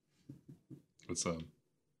 It's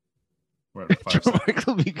we're at 5 seconds.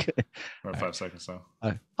 It'll be good. We're at 5 seconds now.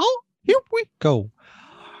 Oh, here we go.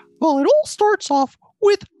 Well, it all starts off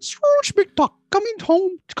with Scrooge McDuck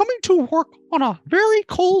coming to work on a very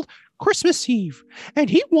cold Christmas Eve, and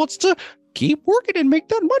he wants to keep working and make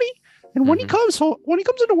that money. And when he comes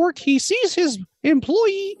into work, he sees his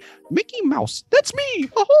employee Mickey Mouse. That's me.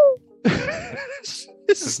 Oh.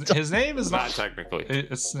 His name is Not not. technically.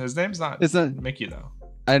 His name's not. It's not- Mickey though.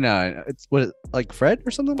 I know. It's like Fred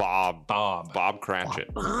or something. Bob Bob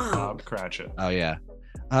Cratchit. Bob Cratchit. Oh yeah.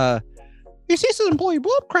 He sees his employee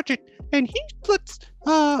Bob Cratchit, and he lets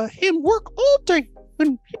him work all day.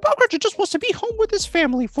 And Bob Cratchit just wants to be home with his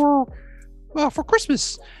family for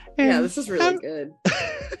Christmas. And Yeah, this is really good.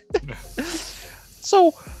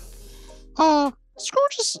 So,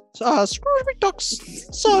 Scrooge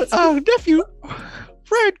McDuck's nephew,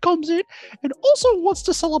 Fred, comes in and also wants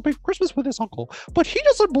to celebrate Christmas with his uncle, but he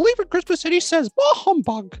doesn't believe in Christmas and he says, "Bah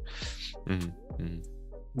humbug."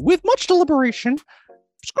 With much deliberation,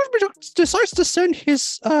 Scrooge McDuck decides to send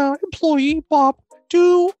his employee Bob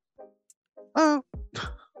to God,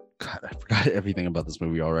 I forgot everything about this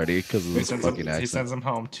movie already because of He this sends, fucking him, he accent. sends him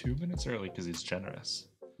home 2 minutes early because he's generous.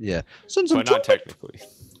 Yeah, sends him But not to- technically.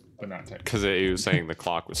 But not technically. Because he was saying the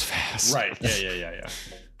clock was fast. Right. Yeah.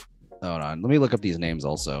 Hold on, let me look up these names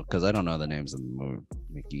also because I don't know the names of the movie.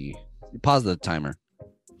 Mickey, pause the timer.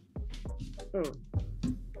 Oh.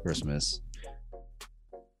 Christmas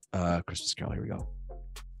Carol. Here we go.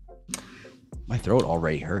 My throat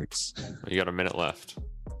already hurts. You got a minute left.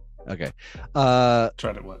 Okay.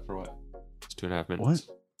 Tried it what for what? It's 2.5 minutes.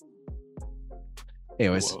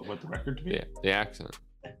 Anyways, What the record to be? Yeah, the accent.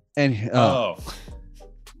 and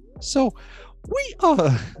So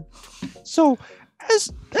so as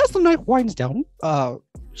the night winds down,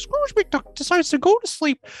 Scrooge McDuck decides to go to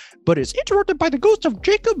sleep, but is interrupted by the ghost of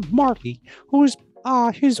Jacob Marley, who is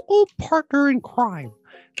his old partner in crime.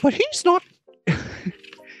 But he's not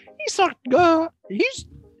he's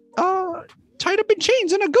tied up in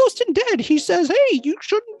chains and a ghost and dead. He says, "Hey, you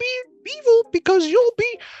shouldn't be evil because you'll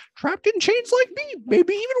be trapped in chains like me,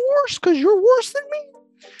 maybe even worse because you're worse than me."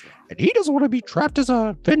 And he doesn't want to be trapped as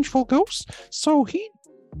a vengeful ghost, so he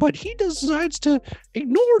decides to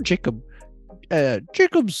ignore Jacob.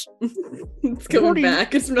 Jacob's It's coming warning.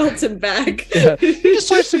 back. It's melting back. He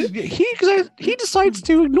decides to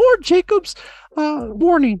ignore Jacob's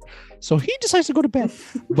warning, so he decides to go to bed.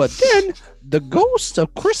 But then the ghost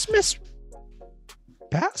of Christmas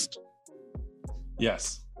past.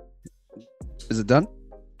 Yes, is it done?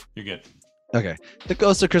 you're good. Okay. The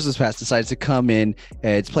Ghost of Christmas Past decides to come in.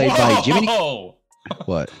 And it's played by Jiminy. Whoa!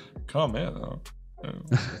 What? Come in.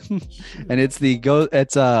 And it's the ghost.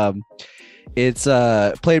 It's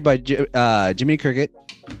played by Jiminy Cricket,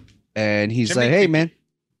 and he's Jiminy like, "Hey, Cricket. man.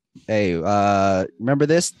 Hey, remember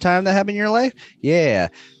this time that happened in your life? Yeah.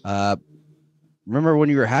 Remember when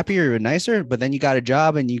you were happier and nicer, but then you got a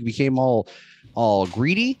job and you became all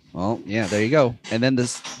greedy? Well, yeah, there you go." And then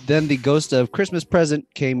the Ghost of Christmas Present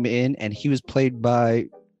came in, and he was played by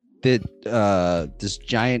this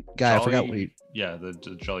giant guy. I forgot what he. Yeah, the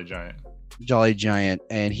Jolly Giant. Jolly Giant,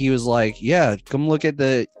 and he was like, "Yeah, come look at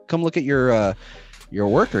your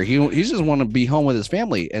worker. He just want to be home with his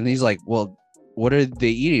family." And he's like, "Well, what are they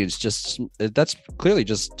eating? That's clearly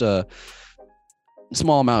just a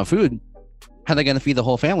small amount of food. How are they gonna feed the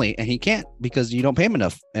whole family?" And he can't because you don't pay him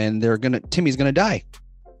enough, and Timmy's gonna die.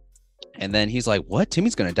 And then he's like, "What?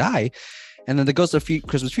 Timmy's gonna die?" And then the Ghost of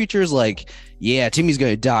Christmas Future is like, "Yeah, Timmy's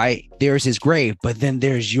gonna die. There's his grave, but then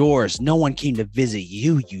there's yours. No one came to visit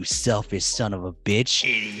you, you selfish son of a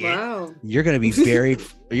bitch. Wow. You're gonna be buried.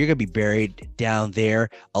 You're gonna be buried down there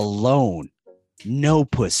alone. No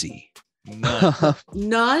pussy.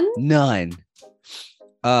 None. None?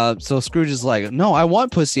 So Scrooge is like, "No, I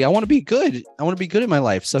want pussy. I want to be good. I want to be good in my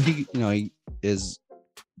life." So he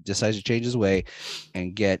decides to change his way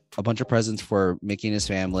and get a bunch of presents for Mickey and his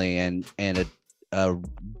family, and from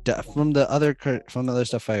the other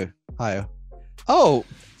stuff. Whoopi.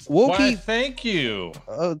 Why, thank you.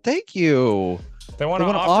 Oh, thank you. They want to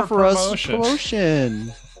offer us promotion.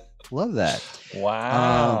 promotion. Love that.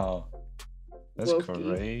 Wow. That's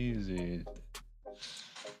Wokey. crazy.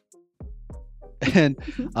 And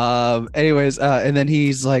anyways, and then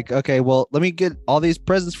he's like, "Okay, well, let me get all these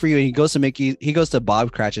presents for you." And he goes to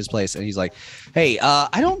Bob Cratchit's place, and he's like, "Hey,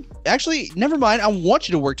 I don't actually, never mind. I want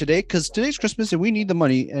you to work today because today's Christmas and we need the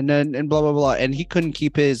money." And blah blah blah. And he couldn't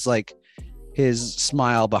keep his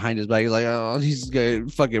smile behind his back. He's like, "Oh, he's getting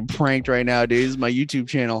fucking pranked right now, dude. This is my YouTube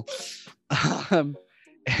channel."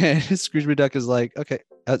 And Scrooge McDuck is like, "Okay,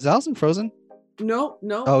 is Allison frozen?" No.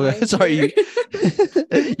 Oh, I'm sorry. here.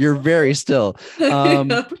 You're very still. And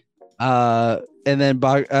then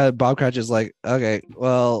Bob Cratchit is like, "Okay,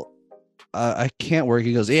 well, I can't work."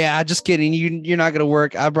 He goes, "Yeah, just kidding. You're not gonna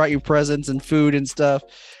work. I brought you presents and food and stuff,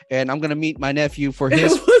 and I'm gonna meet my nephew for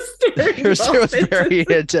his." It was very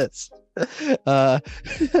intense.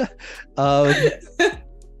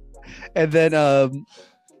 And then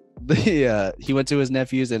he went to his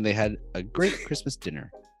nephew's, and they had a great Christmas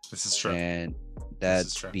dinner. This is true. And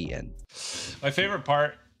that's the end. My favorite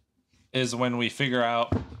part is when we figure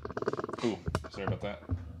out. Ooh, sorry about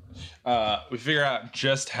that. We figure out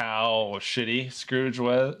just how shitty Scrooge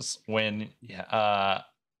was when.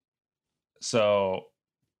 So,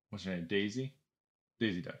 what's her name? Daisy.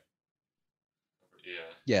 Daisy Duck.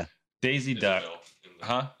 Yeah. Daisy Duck.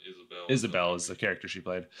 Huh? Isabel is is the character she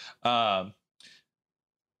played.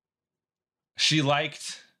 She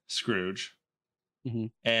liked Scrooge. Mm-hmm.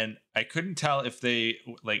 And I couldn't tell if they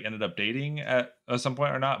ended up dating at some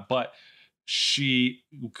point or not, but she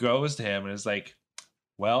goes to him and is like,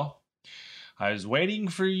 "Well, I was waiting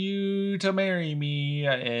for you to marry me,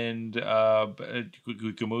 and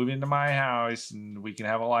we can move into my house and we can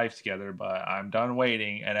have a life together, but I'm done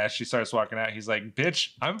waiting." And as she starts walking out, he's like, "Bitch,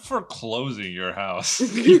 I'm foreclosing your house.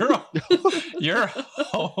 You're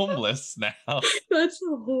homeless now." That's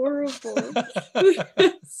horrible.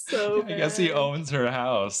 So I guess he bad. owns her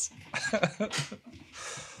house.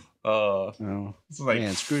 Oh, It's like,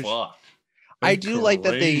 man, Scrooge. fuck. I That's do like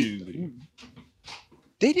that crazy.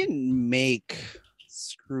 they didn't make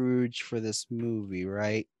Scrooge for this movie,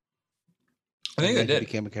 right? I think And they then he did.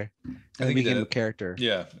 became a character. I And think then he became a did. character.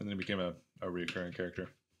 Yeah, and then he became a recurring character.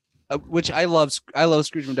 Which I love. I love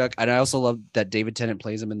Scrooge McDuck, and I also love that David Tennant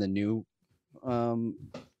plays him in the new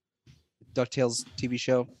DuckTales TV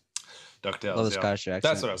show. DuckTales. Love the yeah. Scottish accent.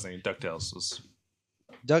 That's what I was thinking. DuckTales was.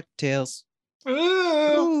 DuckTales. Ooh.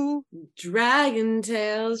 Ooh. Dragon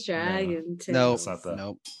Tales, Dragon No, Tales. That's not the-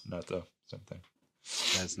 nope. Not the same thing.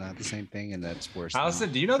 That's not the same thing, and that's worse.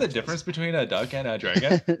 Allison, do you know the difference between a duck and a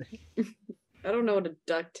dragon? I don't know what a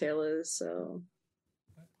ducktail is, so.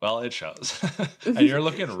 Well, it shows. And you're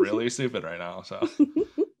looking really stupid right now. So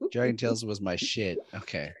Dragon Tales was my shit.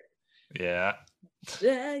 Okay. yeah,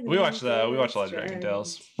 Dragon we watched a lot of Tales, Dragon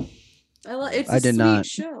Tales. It's I a did sweet not.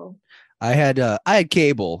 show. I had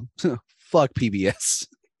cable. Fuck PBS.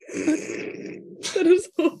 That is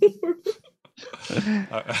horrible.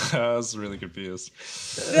 I was really confused.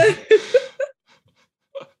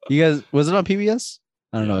 You guys, was it on PBS?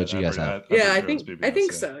 I don't know what you I'm guys pretty- have. I'm Yeah, pretty I sure it was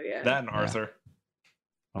think PBS, yeah. so. Yeah. That and Arthur.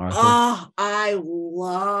 Arthur? Oh, I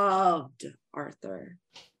loved Arthur.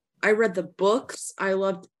 I read the books. I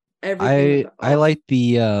loved everything. I like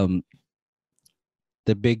the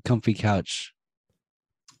big comfy couch.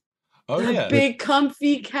 Oh the yeah, big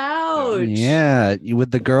comfy couch. Yeah,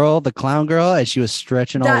 with the clown girl, and she was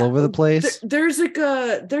stretching That- all over the place. There's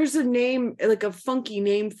a name, like a funky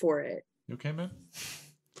name for it. you okay, man?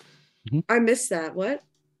 I missed that. What?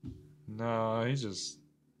 No, he's just.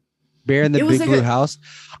 Bear in the It was Big like Blue a- House.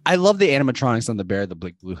 I love the animatronics on the Bear in the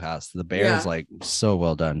Big Blue House. The bear is Yeah. like so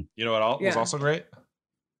well done. You know what was Yeah. also great?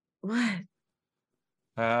 What?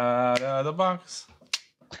 Out of the box.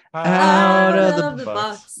 Out of the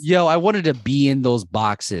box. Yo, I wanted to be in those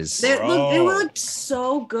boxes. They Bro. looked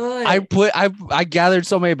so good. I gathered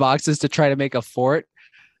so many boxes to try to make a fort.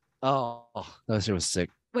 Oh, that shit was sick.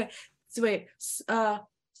 So wait,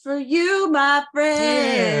 for you, my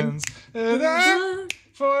friend. Friends,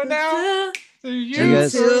 for now, You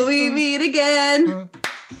guys- Until we meet again.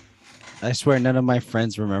 I swear none of my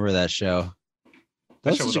friends remember that show.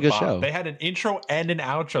 That was show such a a good bop. show. They had an intro and an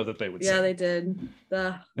outro that they would Yeah, sing. they did.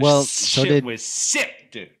 Well, Shit so did was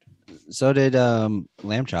sick, dude.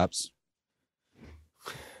 Lamb Chops.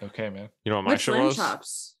 Okay, man. You know what my Which show lamb was?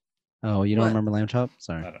 chops? Oh, you don't What? remember Lamb Chop?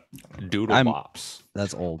 Sorry, I don't. Doodle I'm- Bops.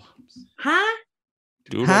 that's old. Huh?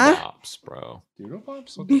 Doodle Huh? Bops, bro. Doodle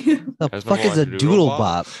Pops? What the The Guys fuck never is a watched doodle Doodle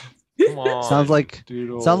bop? Come on. Sounds like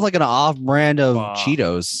Doodle. an off-brand of Bop.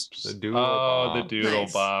 Cheetos. The Doodle Oh, the Bop. Doodle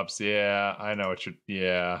Nice. Bops. Yeah, I know what you're.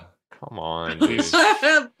 Yeah, Come on, dude. These-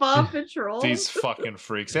 Paw Patrol. these fucking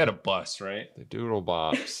freaks. They had a bus, right? The Doodle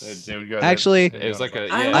Bops. They would go- Actually, they'd It was go like on a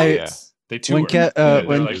bus. yeah, I- yeah. They when toured.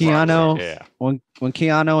 when like Keanu- rock Yeah. when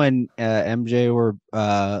Keanu and MJ were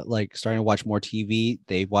like starting to watch more TV,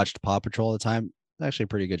 they watched Paw Patrol all the time. It's actually a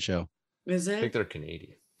pretty good show. Is I think it? they're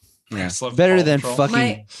Canadian. Yeah, just love better Paw than Patrol. fucking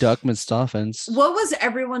My- Duck Mustaphans. What was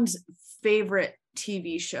everyone's favorite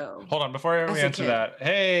TV show? Hold on, before As we a answer kid. that,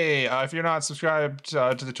 hey, if you're not subscribed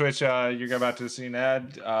to the Twitch, you're about to see an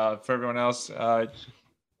ad. For everyone else,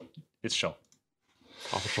 it's chill.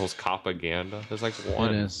 Paw Patrol's propaganda. There's like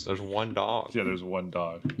one. is. There's one dog. Yeah, there's one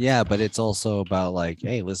dog. Yeah, but it's also about like,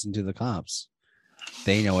 hey, listen to the cops.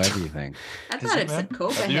 They know everything. I Is thought it, it said man?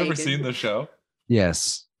 Copenhagen. Have you ever seen the show?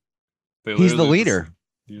 Yes, They he's the literally leader.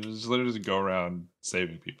 You just literally just go around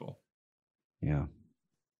saving people. Yeah,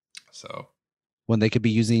 So when they could be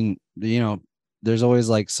using, there's always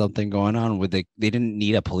like something going on with they didn't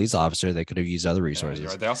need a police officer. They could have used other yeah, resources. you're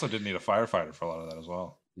right. They also didn't need a firefighter for a lot of that as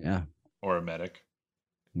well, Yeah, or a medic,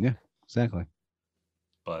 exactly.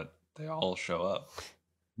 but they all show up.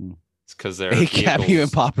 It's because they're ACAB and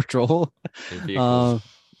vehicles, Paw Patrol. their vehicles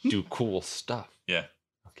Uh, do cool stuff. Yeah,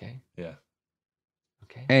 Okay. yeah.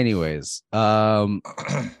 Okay. anyways,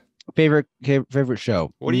 favorite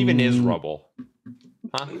show. What even is Mm, Rubble?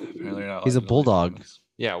 Huh? Apparently you're not He's a allowed to bulldog. like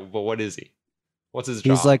Yeah, but what is he? What's his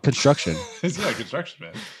job? He's like construction. He's not a construction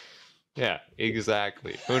man. yeah,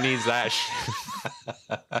 exactly. Who needs that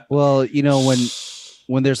shit? Well,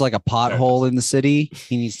 when there's like a pothole in the city,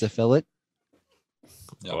 he needs to fill it.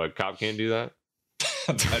 Yep. Oh, a cop can't do that?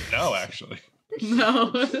 No, actually,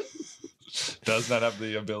 No. does not have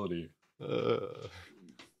the ability. Oh,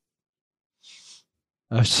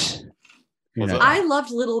 sh- you're What's not- up? I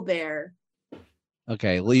loved Little Bear.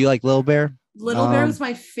 Okay, well, you like Little Bear? Little Bear Um, was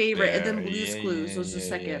my favorite, and then Bear, Blue's yeah, Clues yeah, was the yeah,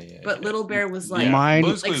 second. yeah, But yeah. Little Bear was like Mine-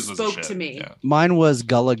 Blue's like, Clues was a spoke shit, to me. yeah. Mine was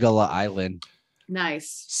Gullah Gullah Island.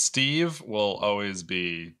 nice. Steve will always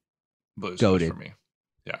be Blue's Clues Goated. for me.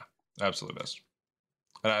 Yeah, absolutely best.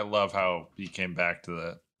 And I love how he came back to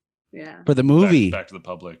the Yeah. For the movie. back to the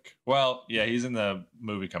public. Well, yeah, he's in the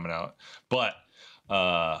movie coming out, but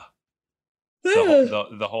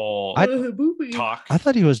the whole talk. I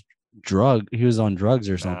thought he was he was on drugs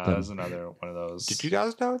or That something. was another one of those. Did you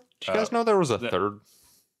guys know? Did you guys know there was a third?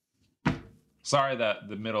 Sorry that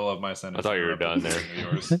the middle of my sentence. I thought you were done there.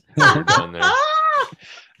 Yours. You were done there. I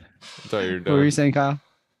thought you were What done. were you saying, Kyle?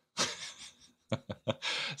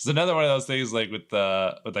 It's another one of those things like with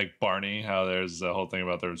like Barney, how there's a whole thing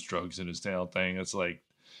about there's drugs in his tail thing. It's like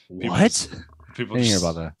What? people I didn't hear just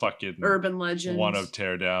about that. fucking Urban legend. want to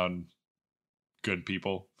tear down good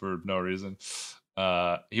people for no reason.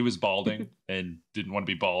 He was balding and didn't want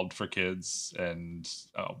to be bald for kids and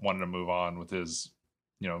wanted to move on with his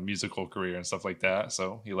musical career and stuff like that.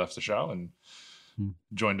 So he left the show and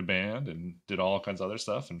joined a band and did all kinds of other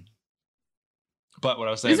stuff. But what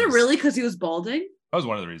I was saying Is it really because he was balding? That was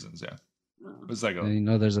one of the reasons. Yeah, it was like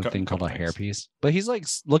there's a thing called a hairpiece, but he's like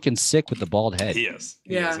looking sick with the bald head. He is.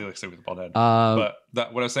 He looks sick with the bald head.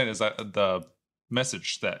 But what I was saying is that the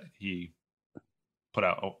message that he put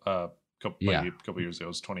out a couple years ago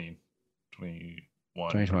was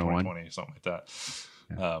 2021, 2020, something like that.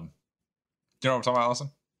 Yeah. Do you know what I'm talking about,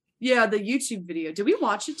 Allison? Yeah, the YouTube video. Did we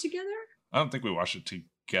watch it together? I don't think we watched it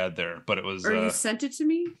together, but it was. Or you sent it to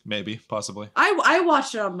me? Maybe, possibly. I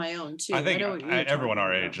watched it on my own too. I think know what you were everyone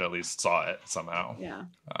our talking age at least saw it somehow. Yeah.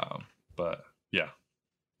 But yeah,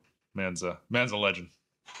 man's a legend.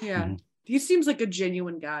 Yeah. Mhm. He seems like a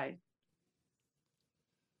genuine guy.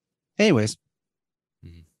 anyways,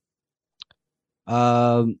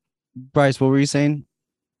 Mhm. Bryce, what were you saying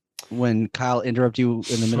when Kyle interrupted you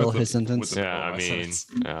in the middle of his With sentence? the- Yeah, I my mean, sentence.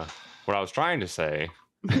 yeah. What I was trying to say.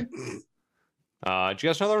 Did you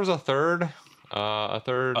guys know there was a third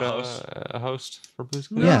host for Blue's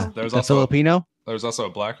Clues? Yeah, There's the also Filipino. There's also a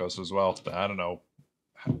black host as well, but I don't know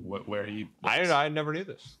where he. I never knew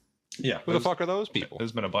this. Yeah, Who the fuck are those people?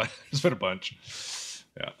 There's been a bunch. There's been a bunch.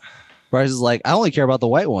 Yeah. Bryce is like, I only care about the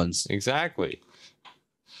white ones. Exactly.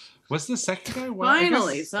 What's the second guy?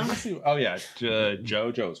 Finally, Oh yeah,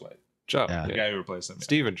 Joe's white. Joe. Yeah. The guy who replaced him. Yeah.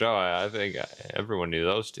 Steve and Joe, I think everyone knew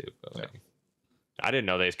those two. But Yeah. I didn't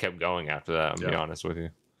know they kept going after that, to be honest with you.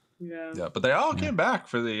 Yeah. Yeah, but they all came back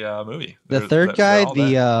for the movie. The third guy,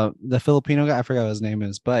 the Filipino guy, I forgot what his name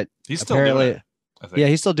is, but he's still apparently, doing it, I think. yeah,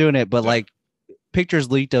 he's still doing it. But Yeah. like,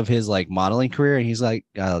 pictures leaked of his like modeling career, and he's like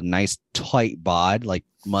got a nice tight bod, like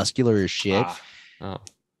muscular as shit. Oh.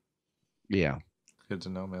 Yeah, Good to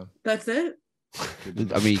know, man. That's it?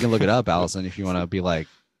 I mean, you can look it up, Allison, if you want to be like,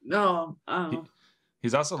 No. Oh.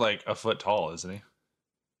 He's also like a foot tall, isn't he?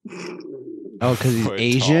 oh, because he's Foot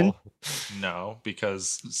Asian. tall. No,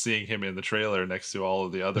 because seeing him in the trailer next to all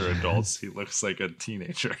of the other adults, he looks like a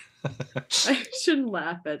teenager. I shouldn't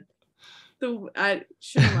laugh at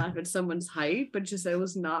someone's height, but just I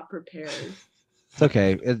was not prepared. It's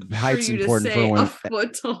okay. Height's for you important to for say a women.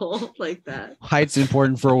 foot tall like that. Height's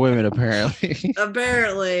important for women, apparently.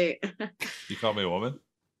 Apparently. You call me a woman?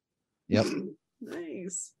 Yep.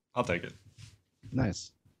 Nice. I'll take it.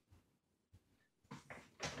 Nice.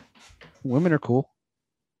 Women are cool.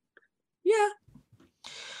 Yeah.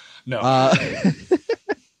 No.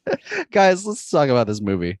 Guys, let's talk about this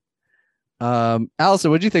movie.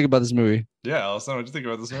 Allison, what do you think about this movie? Yeah, Allison, what do you think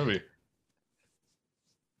about this movie?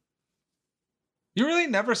 You really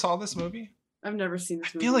never saw this movie? I've never seen this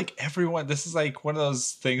I movie. feel like everyone. This is like one of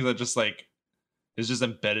those things that just like is just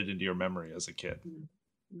embedded into your memory as a kid.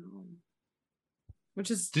 No.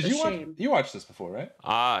 Which is Did a you shame. watch? You watched this before, right?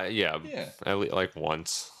 Yeah. Yeah. Like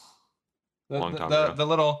once. Long time the, ago. the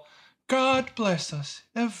little God bless us,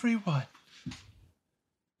 everyone.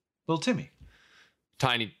 Little Timmy,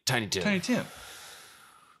 Tiny Tim. Tiny Tim.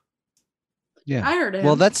 Yeah. I heard him.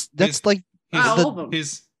 Well, that's He's- like all of them.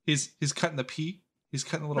 He's cutting the pea. He's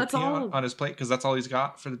cutting the little That's pea all. on his plate because that's all he's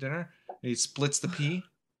got for the dinner. And he splits the pea.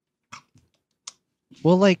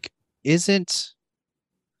 well, like isn't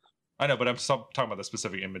I know, but I'm still talking about the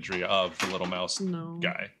specific imagery of the little mouse No.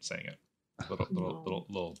 guy saying it. Little No.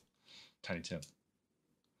 little Tiny Tim,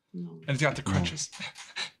 No. and he's got the crutches.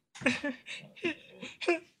 I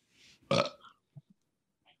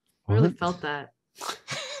really What? felt that.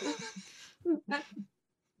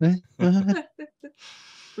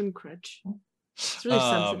 When crutch. It's really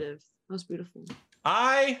sensitive. That was beautiful.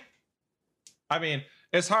 I mean,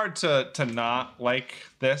 it's hard to not like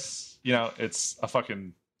this. You know, it's a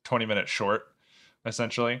fucking 20-minute short,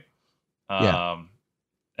 essentially. Yeah.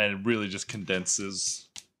 And it really just condenses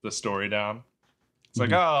the story down. It's like,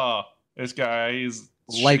 Mhm. oh, this guy, he's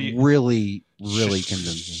like shitty- really sh-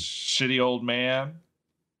 convincing. Shitty old man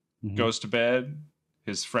Mhm. goes to bed.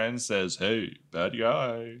 His friend says, "Hey, bad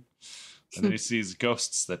guy," and then he sees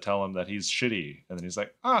ghosts that tell him that he's shitty, and then he's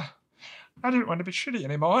like, "Ah, I didn't want to be shitty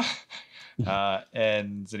anymore."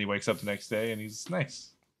 And then he wakes up the next day and he's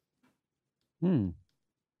nice.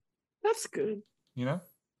 That's good. You know,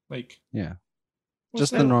 like Yeah. What's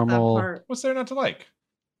Just the that- that normal. part what's there not to like?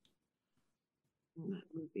 in that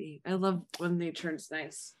movie? I love when they turns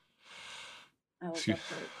nice. I love Excuse-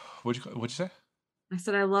 that part. What'd you say? I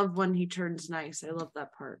said I love when he turns nice. I love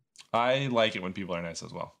that part. I like it when people are nice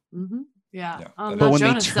as well. Mm-hmm. Yeah. Yeah, Not But when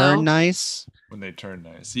Jonas, they turn though. nice, When they turn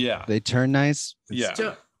nice, yeah, they turn nice. It's yeah.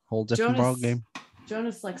 Jo- whole different ball Jonas, game.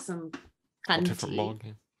 Jonas likes some Whole different cunty.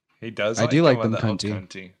 ballgame. He does. I do like him them a little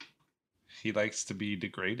cunty. He likes to be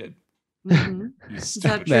degraded. Mhm. You that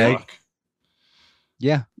stupid true? fuck.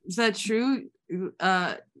 Yeah. Is that true? You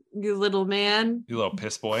little man. You little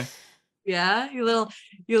piss boy. Yeah, you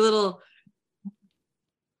little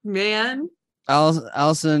man.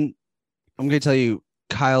 Allison, I'm gonna tell you,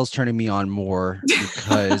 Kyle's turning me on more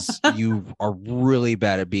because you are really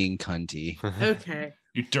bad at being cunty. Okay.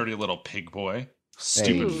 You dirty little pig boy.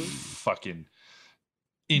 Stupid Hey. fucking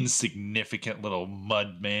insignificant little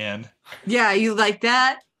mud man. Yeah, you like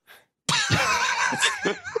that?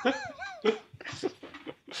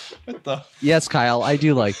 What the? Yes, Kyle, I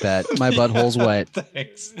do like that. My butthole's wet,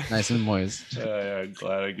 Thanks. nice and moist. Yeah, I'm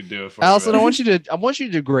glad I could do it for Allison, you. I want you to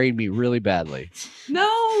degrade me really badly. No.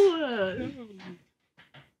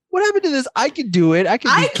 What happened to this? I can do it. I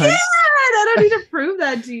can. I be can't. cunt- I don't need to prove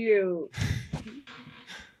that to you.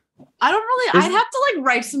 I don't really. I'd have to like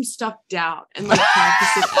write some stuff down and like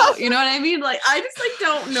practice it out. You know what I mean? Like I just like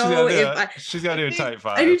don't know She's got to do a type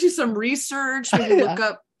 5. I need to do some research. Maybe look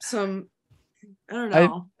up some. I don't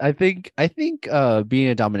know. I think being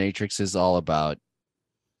a dominatrix is all about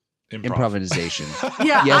improvisation.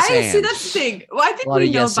 Yeah, Yes, I see and. that's the thing. Well, I think A lot we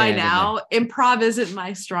of know yes by and in now improv isn't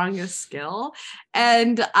my strongest skill.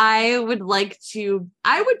 And I would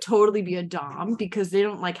totally be a dom because they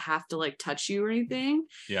don't like have to like touch you or anything.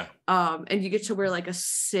 Yeah. And you get to wear like a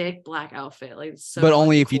sick black outfit. Like so But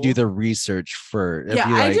only like, if you do cool. the research first. If Yeah,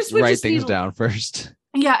 you I like just would write just things need- down first.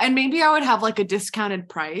 Yeah, and maybe I would have like a discounted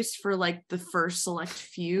price for like the first select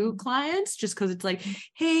few clients, just because it's like,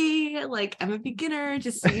 hey, like I'm a beginner,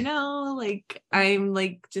 just so you know, like I'm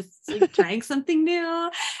like just like trying something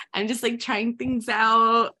new. I'm just like trying things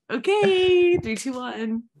out. Okay, 3, 2,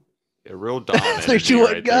 1. A real dom Like energy you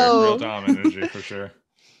would right go. Real dom energy for sure.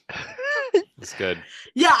 there. It's good.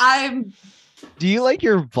 Yeah, I'm. Do you like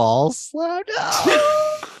your balls slapped?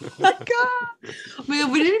 Oh my god! Man,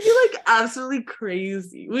 wouldn't it be like absolutely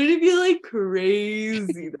crazy? Wouldn't it be like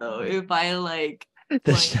crazy though if I like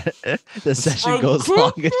The session like, goes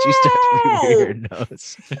long and she starts reading her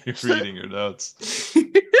notes. You're reading your notes.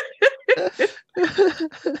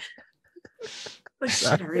 like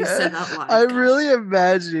shit, I already said that line. I'm really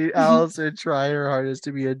imagining Allison trying her hardest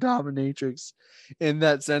to be a dominatrix in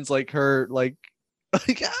that sense, like her, like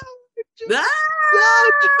No,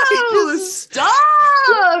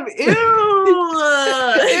 stop! Ew!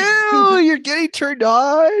 Ew, you're getting turned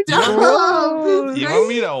on. Stop! Gross. You want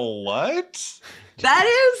me to what? That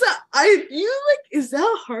is, is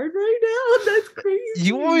that hard right now? That's crazy.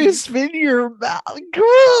 You want me to spin your mouth?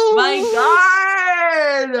 Gross. My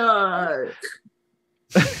God!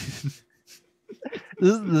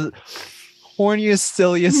 This is the horniest,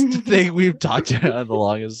 silliest thing we've talked about the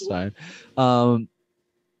longest time.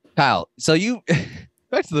 Kyle, so you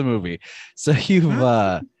back to the movie. So you've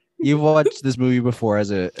watched this movie before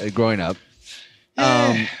as a growing up.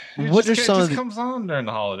 What are some? It just comes on during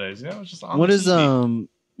the holidays. You know, it's just on. What the is TV.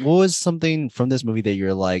 What was something from this movie that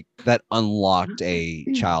you're like that unlocked a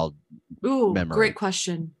child Ooh, memory? great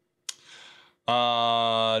question.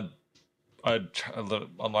 Unlocks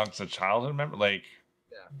a childhood memory. Like,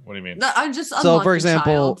 what do you mean? No, I just So, unlocked for a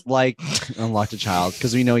example, child. like unlocked a child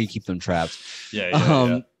because we know you keep them trapped.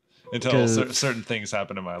 Yeah. Until 'cause- certain things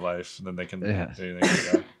happen in my life, and then they can do Yeah. anything like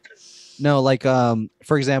that. No, like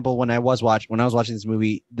for example, when I was watching this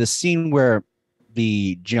movie, the scene where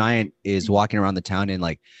the giant is walking around the town and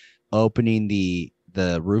like opening the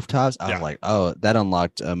rooftops, I was like, oh, that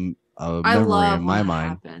unlocked a I memory love in my when that mind.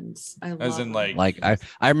 happens. I As love in, it. like- I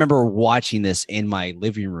remember watching this in my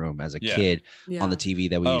living room as a Yeah. kid Yeah. on the TV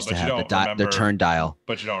that we Oh, used to but you have don't the remember- turn dial.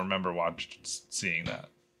 But you don't remember seeing that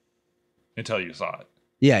until you saw it.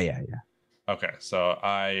 Yeah. Okay, so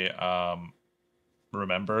I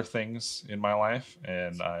remember things in my life,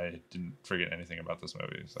 and I didn't forget anything about this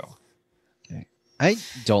movie. So I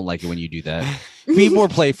don't like it when you do that. Be more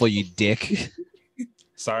playful, you dick.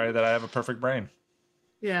 sorry that I have a perfect brain.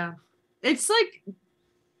 Yeah. It's like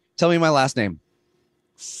Tell me my last name.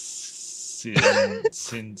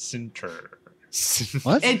 Sinter.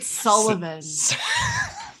 What? it's Sullivan.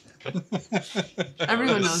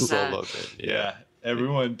 Everyone knows that. Love it. Yeah,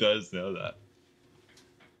 Everyone does know that.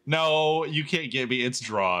 No, you can't get me. It's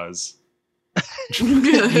draws.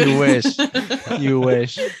 You wish. You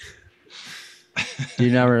wish. Do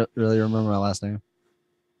you never really remember my last name?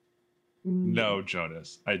 No,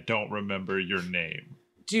 Jonas. I don't remember your name.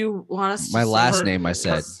 Do you want us to My say last her- name, I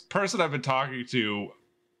said. Person I've been talking to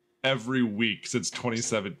every week since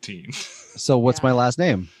 2017. So what's my last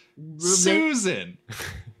name? Susan.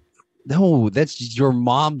 No, that's your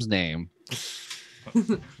mom's name.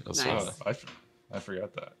 That's Nice. fine. I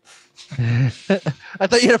forgot that. I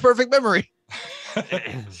thought you had a perfect memory.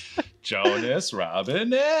 Jonas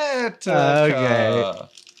Robinette. Okay.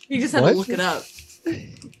 You just had What? to look it up.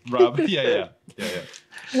 Robin. Yeah.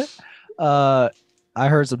 I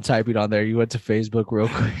heard some typing on there. You went to Facebook real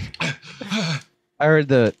quick. I heard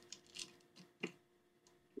the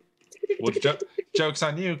Well, joke's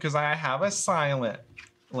on you because I have a silent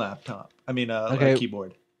laptop. I mean, Okay. a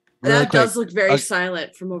keyboard. really That quick. does look very Okay.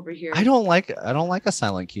 silent from over here. I don't like a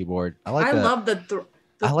silent keyboard. I love the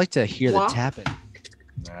I like to hear the wah- tapping.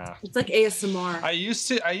 Nah. It's like ASMR. I used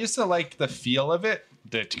to like the feel of it,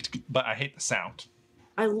 but I hate the sound.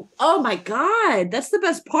 Oh my god, that's the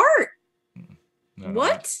best part. No,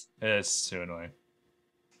 What? It's too annoying.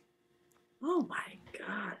 Oh my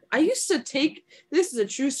god. I used to take this is a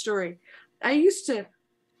true story. I used to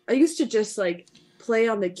just like play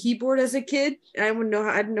on the keyboard as a kid. And I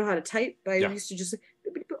didn't know how to type, but I Yeah. used to just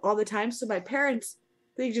all the time. So my parents,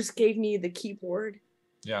 they just gave me the keyboard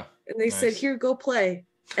Yeah. and they said, Nice. "Here, go play."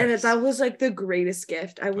 And that was like the greatest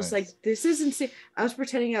gift. I was Nice. like, this is insane. I was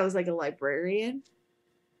pretending I was like a librarian.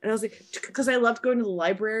 And I was like, because I loved going to the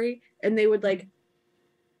library and they would like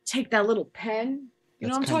take that little pen. You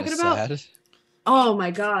know what I'm talking about? Sad. Oh my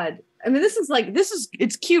god. I mean,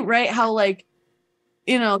 it's cute, right? How like,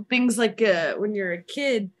 things like when you're a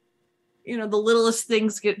kid, the littlest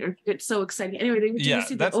things get so exciting. Anyway, they would Yeah,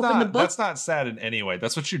 see that's open the book. that's not sad in any way.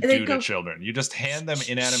 That's what you And they do go- to children. You just hand them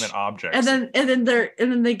inanimate objects. and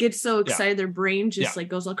then they get so excited their brain just like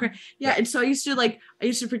goes all crazy. Yeah, and so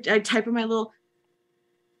I'd type in my little,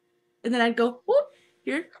 and then I'd go, whoop,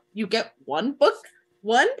 here you get one book,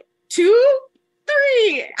 1, 2,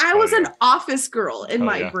 3. I was an office girl in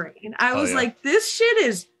my brain. I was like, this shit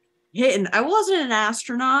is hitting. I wasn't an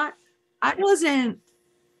astronaut. I wasn't,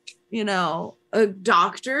 a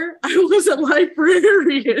doctor. I was a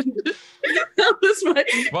librarian. That was my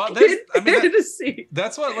fantasy.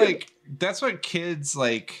 That's what kids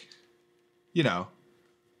like,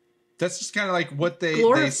 that's just kind of like what they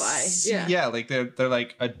Glorify, yeah. like they're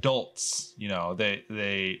like adults,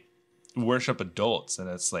 they worship adults, and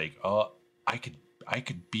it's like, oh, I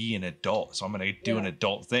could be an adult, so I'm gonna do an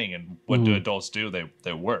adult thing. And what do adults do?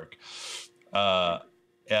 They work.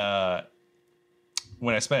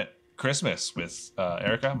 When I spent Christmas with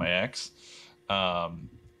Erica, my ex,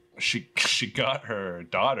 she got her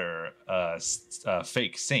daughter a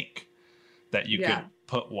fake sink that you could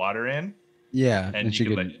put water in. Yeah, and she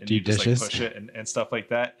you could could do just like dishes. push it and stuff like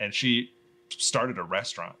that. And she started a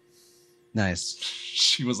restaurant. Nice.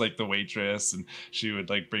 She was like the waitress, and she would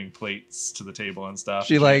like bring plates to the table and stuff.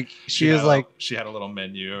 She had a little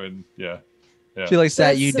menu, and yeah. She like sat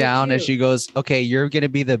That's you so down and cute. she goes, "Okay, you're gonna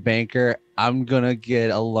be the banker. I'm gonna get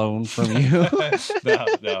a loan from you."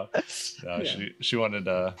 no. Yeah. She wanted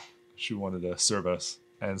to serve us,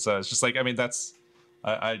 and so it's just like, I mean, that's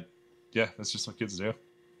that's just what kids do.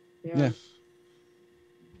 Yeah.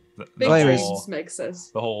 Big Well, anyways. dreams makes sense.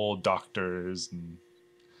 The whole doctors and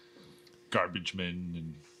garbage men,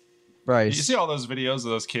 and you Bryce. see all those videos of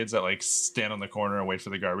those kids that like stand on the corner and wait for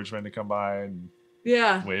the garbage men to come by and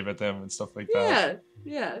Yeah. wave at them and stuff like that.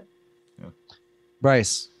 Yeah.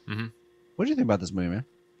 Bryce. Mhm. What do you think about this movie, man?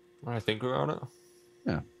 What I think about it?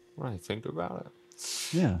 Yeah. What I think about it?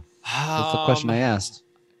 Yeah. That's the question I asked.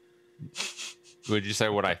 Would you say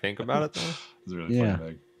what I think about it though? It's really Yeah.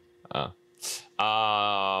 funny. Meg.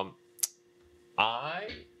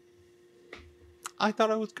 I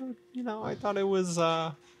thought it was good. I thought it was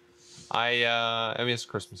I mean, it's a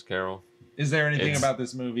Christmas Carol. Is there anything It's- about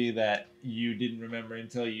this movie that you didn't remember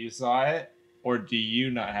until you saw it, or do you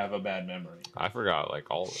not have a bad memory? I forgot like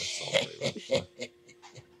all of this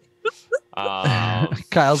already.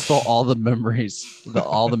 Kyle stole all the memories,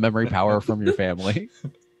 all the memory power from your family.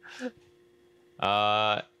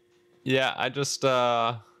 Yeah, I just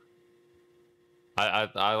I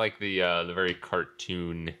like the very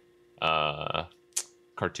cartoony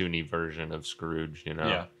version of Scrooge,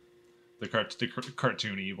 Yeah, the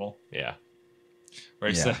cartoon evil, Yeah.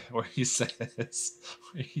 where he Yeah.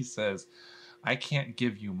 he says, "I can't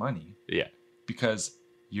give you money, Yeah. because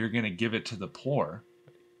you're gonna give it to the poor,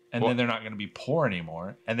 and then they're not going to be poor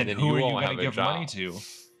anymore. And then, then who you are you won't going to have a give money job. to?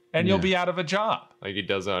 And you'll be out of a job. Like he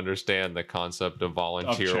doesn't understand the concept of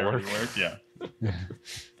volunteer charity work. Yeah.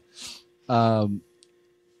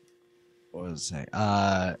 What was I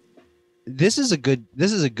say? This is a good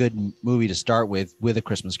movie to start with A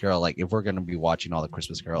Christmas Carol. Like if we're gonna be watching all the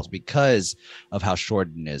Christmas carols because of how short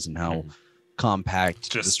it is and how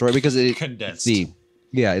compact the story, because condensed.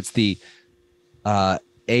 It's the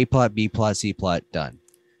A plot, B plot, C plot done.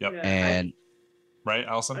 Yep. Yeah, And right,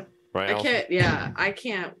 Allison? Right. I Allison? can't. Yeah, I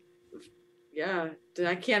can't. Yeah,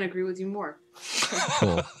 I can't agree with you more.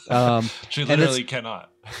 cool. She and literally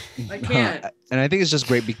cannot. I can't. And I think it's just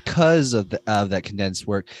great because of that condensed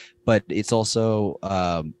work, but it's also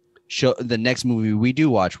show the next movie we do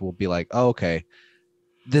watch will be like, oh, okay,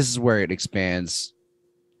 this is where it expands,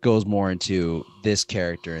 goes more into this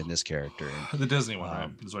character and this character. The Disney one, right?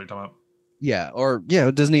 Is what you're talking about. Yeah, or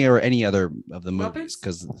Disney or any other of the movies.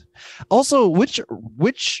 Because also,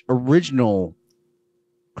 which original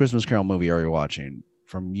Christmas Carol movie are you watching?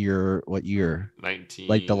 From what year? 19.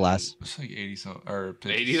 Like the last. It's like 80 something or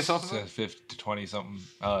 80 something? 50 to 20 something.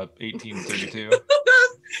 1832.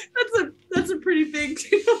 That's a pretty big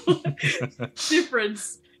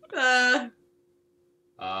difference. The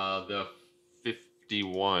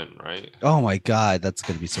 51, right? Oh my God, that's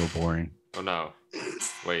gonna be so boring. Oh no.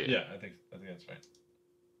 Wait. Yeah, I think that's right.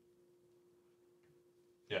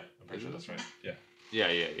 Yeah, I'm pretty sure that's right. Yeah. Yeah.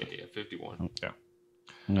 51. Yeah.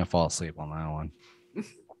 I'm gonna fall asleep on that one.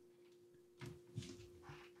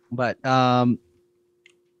 But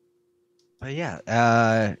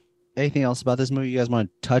yeah. Anything else about this movie you guys want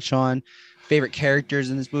to touch on? Favorite characters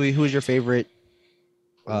in this movie? Who is your favorite?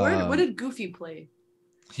 What did Goofy play?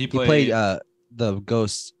 He played the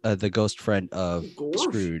ghost friend of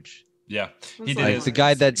Scrooge. Yeah, He like did the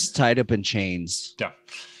guy that's tied up in chains. Yeah,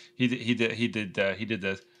 he did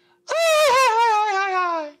this.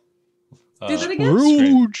 Do that again.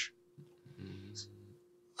 Scrooge.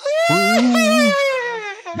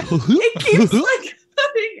 It keeps like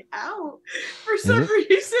cutting out for some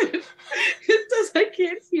reason. It does. I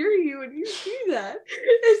can't hear you when you do that.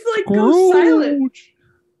 It's like goes silent.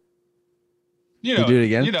 You know, do it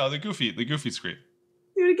again. You know the goofy scream.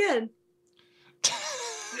 Do it again.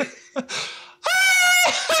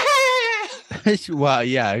 Wow,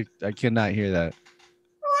 yeah, I cannot hear that.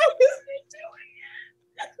 Why is he doing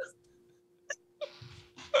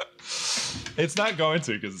it? It's not going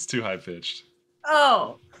to because it's too high pitched.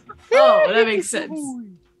 Oh, that makes sense.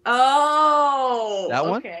 Oh, That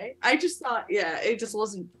one? Okay. I just thought, it just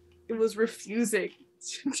wasn't. It was refusing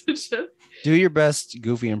to just. Do your best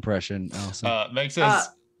Goofy impression, Allison. Meg says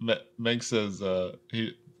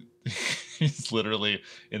he's literally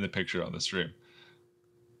in the picture on the stream.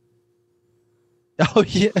 Oh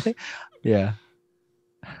yeah, yeah.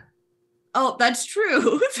 Oh, that's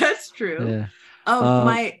true. That's true. Yeah.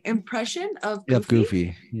 My impression of Goofy. Of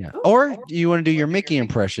Goofy, yeah. Oh. Or you want to do your Mickey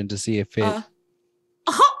impression to see if it.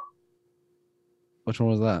 Which one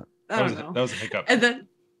was that? I don't know. That was a hiccup. And then,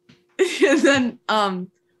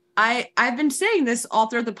 I've been saying this all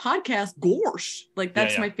throughout the podcast. Gorsh, like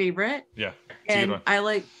that's my favorite. Yeah, and I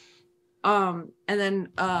like, and then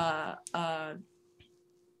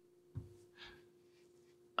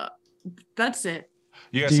that's it.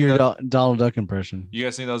 You guys Do see your that? Donald Duck impression. You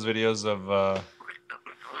guys seen those videos of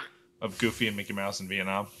Goofy and Mickey Mouse in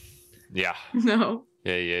Vietnam? Yeah. No.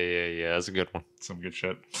 Yeah. That's a good one. Some good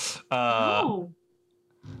shit. Oh.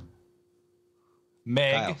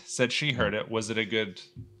 Meg Kyle. said she heard it. Was it a good?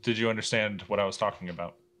 Did you understand what I was talking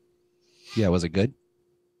about? Yeah, was it good?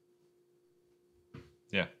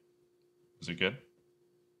 Yeah. Was it good?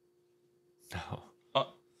 No.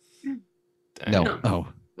 No. No. Oh.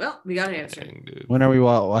 Well, we got an answer. Dang, dude. When are we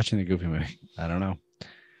watching the Goofy movie? I don't know.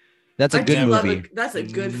 That's a I good do love movie. that's a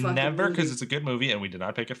good fucking Never, movie. because it's a good movie, and we did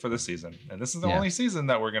not pick it for this season. And this is the Yeah. only season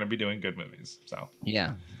that we're going to be doing good movies. So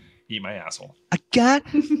Yeah. eat my asshole. I got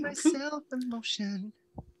myself in motion.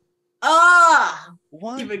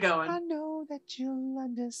 Keep it going. I know that you'll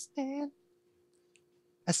understand.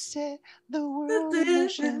 I set the world in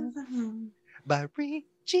motion by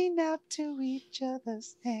reaching out to each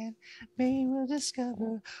other's hand. Maybe we'll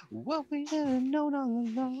discover what we should have known all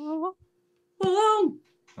along. Boom.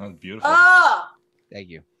 That was beautiful. Thank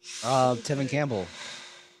you. Tevin Campbell.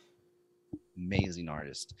 Amazing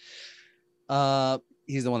artist.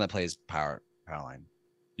 He's the one that plays Powerline.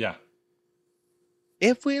 Yeah.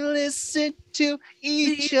 If we listen to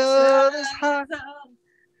each other's heart,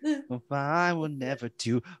 we'll find we're never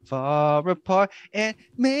too far apart. And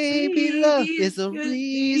maybe love is the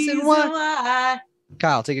reason why.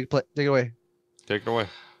 Kyle, take it away. Take it away.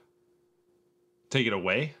 Take it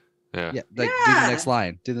away. Yeah. Yeah, like do the next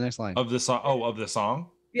line. Do the next line. Of the song. Oh, of the song.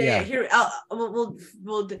 Yeah. Here, we'll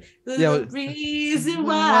do the Yeah, reason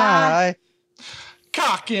why.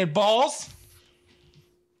 Cock and balls.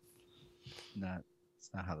 Not. It's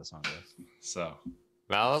not how the song goes. So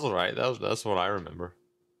No, that's all right. That's what I remember.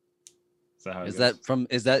 is that how it Is goes? that from?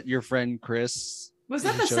 Is that your friend Chris? Was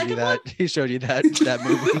that He the showed you second that? one? He showed you that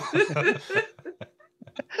movie.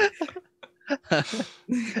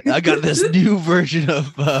 I got this new version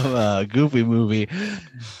of Goofy movie.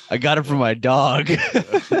 I got it from my dog. Yeah.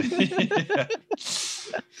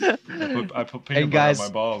 I put peanut butter guys- on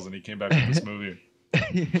my balls, and he came back with this movie.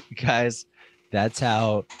 Guys, that's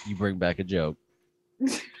how you bring back a joke.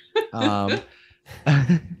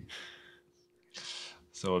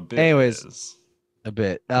 So a bit. Anyways. is- A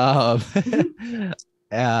bit.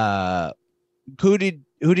 Who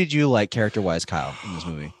did you like character wise, Kyle, in this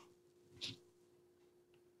movie?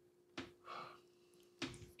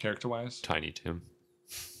 character-wise, Tiny Tim.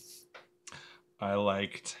 I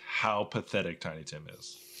liked how pathetic Tiny Tim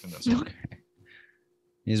is in this one. Okay.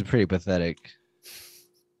 He's pretty pathetic.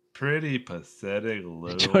 Pretty pathetic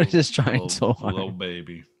little. Johnny's just trying little, so hard. little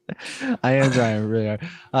baby. I am trying really hard.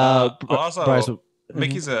 Also, Bryce,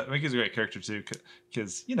 Mickey's a great character too,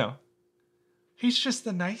 because he's just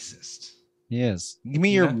the nicest. yes. Give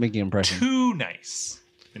me your Yeah. Mickey impression. Too nice,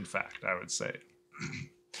 in fact, I would say.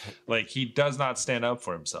 Like he does not stand up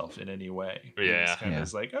for himself in any way. Yeah. He's kind of Yeah.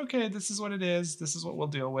 is like, okay, this is what it is. This is what we'll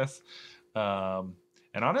deal with. And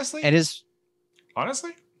honestly, And his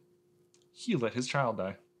he let his child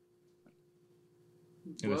die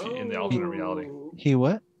in the alternate reality. he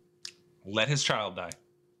what? Let his child die.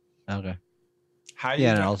 Okay. How you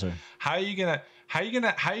Yeah, an gonna, altar. how you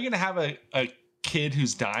gonna have a kid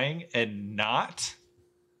who's dying and not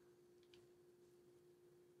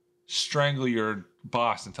strangle your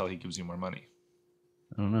boss until he gives you more money?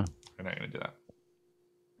 I don't know. You're not gonna do that.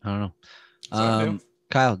 I don't know. Is that what I do?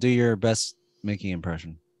 Kyle, do your best Mickey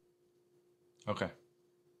impression. Okay.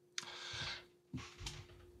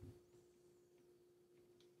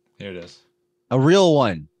 Here it is. A real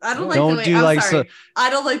one. I don't like Don't the way. do I'm like sorry. so- I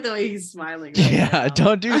don't like the way he's smiling. Right Yeah, now.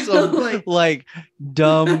 don't do I some don't like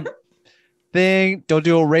dumb thing. Don't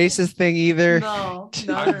do a racist thing either. No,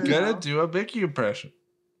 I'm gonna do a Mickey impression.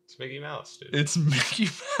 It's Mickey Mouse, dude. It's Mickey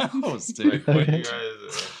Mouse, dude. What Okay. you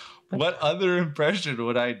guys, What other impression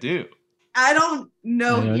would I do? I don't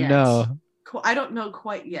know I don't yet. know. I don't know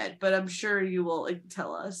quite yet, but I'm sure you will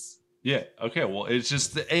tell us. Yeah. Okay. Well, it's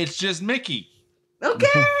just Mickey. Okay,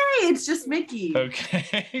 it's just Mickey.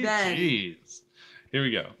 Okay. Then. Jeez. Here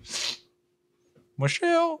we go.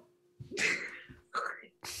 Michelle.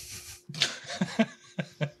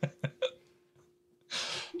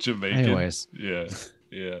 Jamaican. Anyways, Yeah.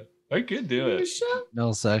 Yeah. I could do it. Michelle?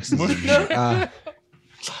 no sex.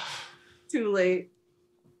 Too late.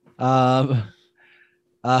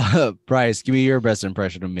 Bryce, give me your best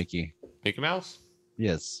impression of Mickey. Mickey Mouse?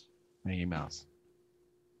 Yes, Mickey Mouse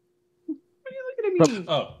What are you looking at me?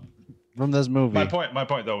 Oh, from this movie. my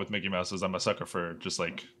point though with Mickey Mouse is I'm a sucker for just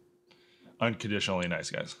like unconditionally nice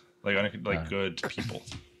guys, like good people.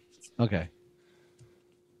 Okay.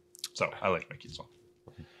 So I like Mickey as well.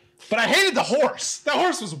 But I hated the horse. That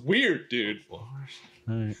horse was weird, dude. All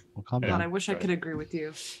right. Well, calm Yeah. God, down. I wish I could agree with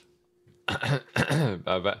you.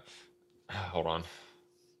 But hold on.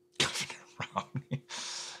 Governor Romney.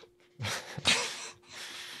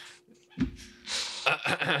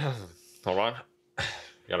 Hold on.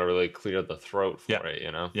 Gotta really clear the throat for Yeah. it,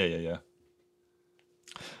 you know? Yeah.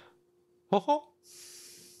 Ho ho.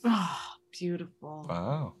 Oh, beautiful.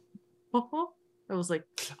 Wow. I was like,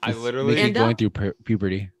 I literally Mickey And going through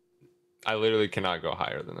puberty. I literally cannot go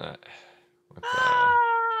higher than that. With,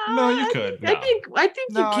 No, you could. I No. think No,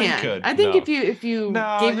 you you can. could. I think No. if you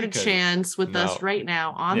No, gave you it a could. chance with us No. right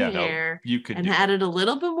now on Yeah, the no. air You could and do added a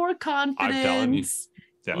little bit more telling you. confidence,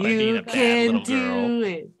 that. Like being you a bad can little girl. do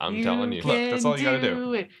it. I'm telling you. Look, that's all you gotta do.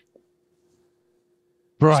 can it.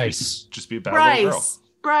 Bryce. Just be a bad little girl.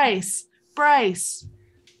 Bryce. Bryce.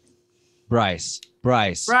 Bryce.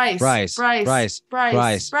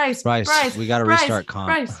 We got to restart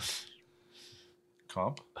comp.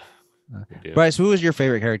 Comp. dude, Bryce, who was your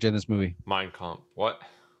favorite character in this movie? Mein Kampf. What?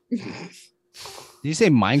 Did you say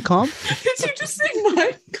Mind Comp? Did you just say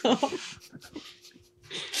my comp?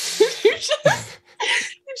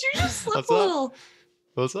 Did you just slip What's a up? little?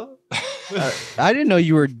 What's up? I didn't know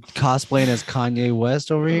you were cosplaying as Kanye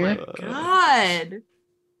West over here. God,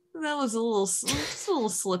 that was just a little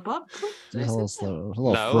slip up. Did I A little say that? slow, a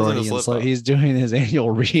little No, it wasn't a Freudian slip slow. up. He's doing his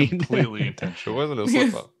annual read. Completely It intentional. wasn't a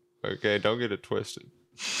slip up. Okay, don't get it twisted.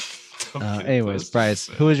 Don't get Anyways, twisted. Bryce,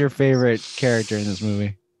 who was your favorite character in this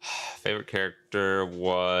movie? Favorite character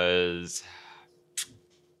was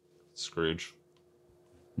Scrooge.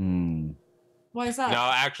 Why is that?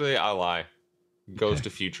 No, actually, I lie. Goes to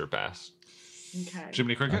Future Past. Okay.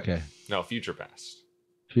 Jiminy Cricket. Okay. No, Future Past.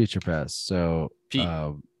 Future past. So Pete.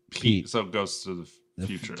 Pete. So it goes to the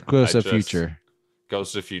future. Goes to I just- future.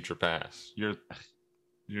 Goes to Future Past. You're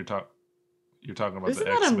talking about Isn't the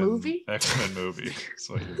that a X-Men movie? X-Men movie. That's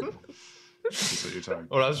what you're talking.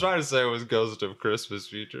 What I was trying to say was Ghost of Christmas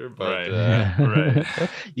Future, but Right. Right.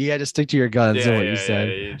 You had to stick to your guns. yeah, is what yeah, you said.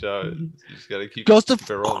 yeah, you just gotta keep Goes to keep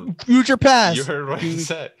it rolling. future past. You heard what he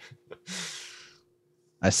said.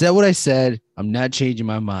 I said what I said. I'm not changing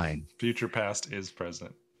my mind. Future past is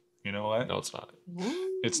present. You know what? No, it's not.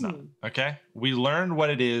 It's not. Okay. We learned what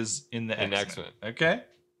it is in the In X-Men. X-Men. Okay.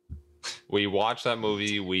 We watched that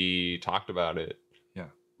movie. We talked about it.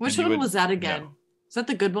 Which And you one would was that again? know. Is that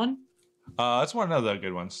the good one? That's one of the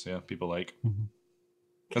good ones. Yeah, people like. Mhm.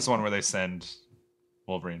 That's the one where they send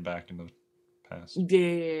Wolverine back into the past.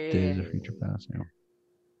 Days of Yeah. future past.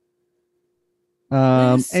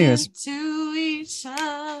 Yeah. Anyways, To each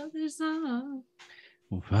other's arms.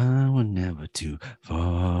 I were never too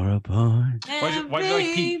far apart. Why'd you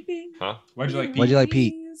like Pete? Huh? Why'd you like Pete? Why'd you like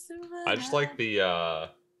Pete? I just like the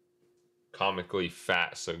comically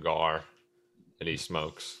fat cigar that he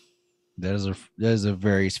smokes. That is a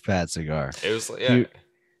very fat cigar. It was yeah.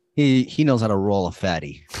 He knows how to roll a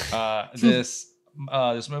fatty. This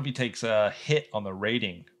movie takes a hit on the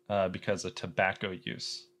rating because of tobacco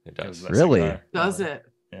use. It does. Because that Really? cigar- Does it?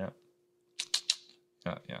 Yeah.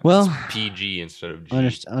 Yeah. Well, PG instead of G.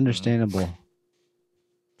 understandable.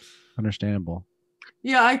 Understandable.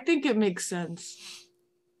 Yeah, I think it makes sense.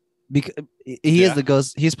 Because he Yeah. is the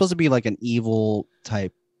ghost. He's supposed to be like an evil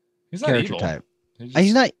type He's not character evil. type. He's He's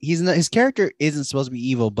just- not. He's not. His character isn't supposed to be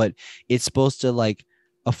evil, but it's supposed to like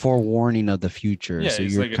a forewarning of the future. Yeah, so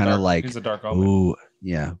he's you're like a kind of dark- like, he's a dark omen. ooh,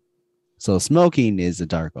 yeah. So smoking is a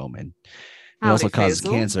dark omen. It Howdy, also causes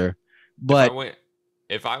Faisal. cancer, but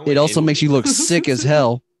if I went it also in- makes you look sick as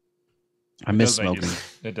hell. I It miss does make you-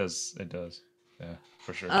 smoking. It does. It does. Yeah,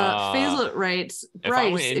 for sure. Faisal writes, If I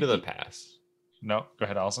Bryce. went into if the you- past, No, go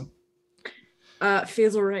ahead, Allison.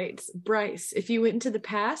 Faisal writes, Bryce, if you went into the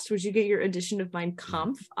past, would you get your edition of Mein Mm-hmm.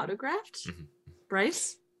 Kampf autographed? Mhm.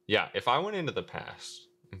 Bryce? yeah, if I went into the past,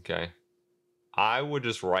 okay, I would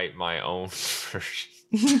just write my own version.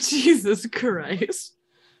 Jesus Christ.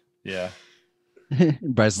 Yeah.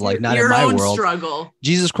 Bryce is like, not Your in my own world. struggle.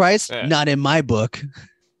 Jesus Christ, Yeah. not in my book.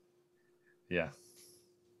 Yeah.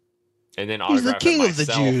 And then He's the autograph king it of the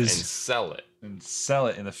myself and Jews. sell it. And sell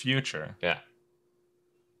it in the future. Yeah.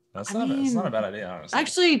 That's I not. It's not a mean, bad idea, honestly.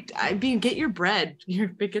 Actually, I mean, get your bread.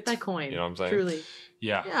 Get that coin. You know what I'm saying? Truly.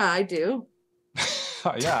 Yeah. Yeah, I do.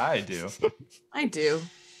 Yeah, I do. I do.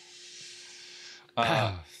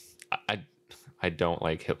 I don't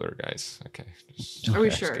like Hitler, guys. Okay. Just, Are we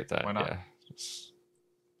just sure? Get that. Why not? Yeah. Just,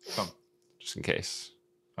 Come. just in case.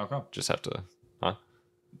 How come? Just have to. Huh?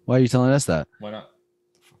 Why are you telling us that? Why not?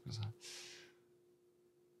 The fuck was that?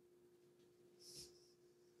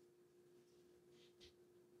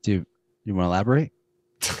 Do you want to elaborate?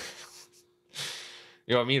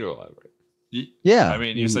 You want me to elaborate? Yeah. I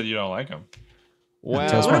mean, you said you don't like him. Well,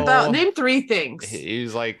 Tell us What more. about name 3 things?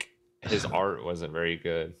 He's like his art wasn't very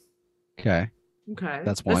good. Okay. Okay.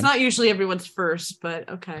 That's one. That's not usually everyone's first, but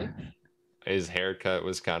okay. His haircut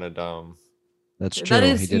was kind of dumb. That's true. That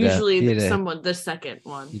is he did usually he did someone, the second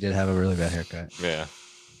one. He did have a really bad haircut. Yeah,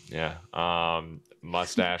 yeah.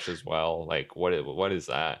 Mustache as well. Like what is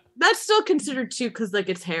that? That's still considered too, because like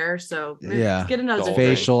it's hair. So Yeah. get another The whole thing.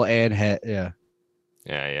 thing. Facial and head. Yeah.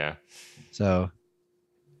 Yeah, yeah. So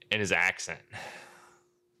And his accent.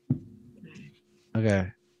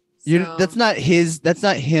 okay. You So- that's not his. That's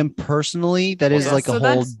not him personally. That is Yeah, like a so whole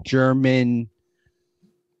that's- German.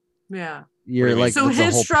 Yeah. You're do you mean? like So that's a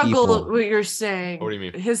his whole struggle, people. what you're saying, What do you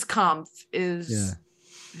mean? his Kampf is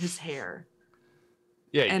Yeah. his hair.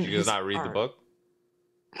 Yeah, And you guys his not read the art. book?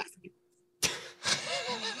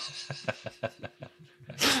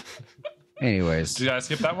 Anyways, Did I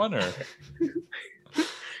skip that one or?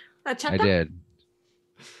 I Check did.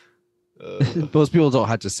 Uh, Most people don't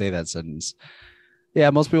have to say that sentence. Yeah,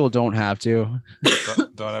 most people don't have to.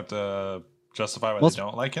 Don't have to justify why Most- they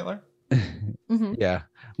don't like Hitler. Mhm. Yeah,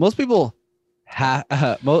 most people have.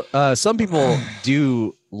 Some people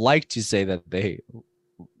do like to say that they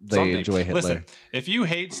Some people- enjoy Hitler. Listen, if you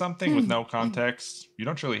hate something with no context, you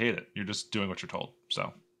don't truly hate it. You're just doing what you're told.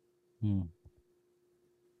 So Hmm.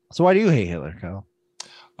 So why do you hate Hitler, Kyle?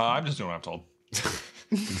 I'm just doing what I'm told.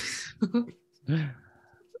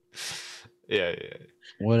 yeah, yeah,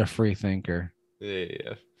 What a free thinker. yeah,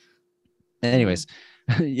 yeah. Anyways,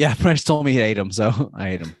 Yeah, Bryce told me he ate him, so I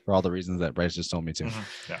ate him for all the reasons that Bryce just told me to.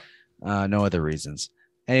 Yeah. No other reasons.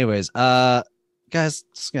 Anyways, guys,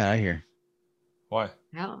 let's get out of here Why?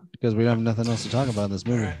 Yeah. because we don't have nothing else to talk about in this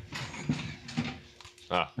movie.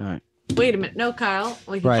 Ah. All right. Wait a minute. No, Kyle.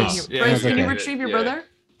 Wait, Bryce. Bryce, Bryce, Yeah, can you okay. retrieve your Yeah. brother?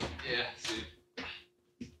 Yeah. See.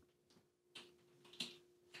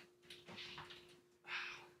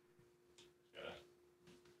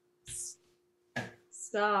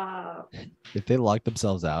 Stop. If they lock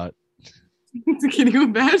themselves out, Can you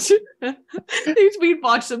imagine? We'd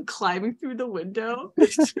watch them climbing through the window.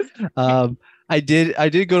 I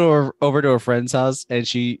did go over to a friend's house, and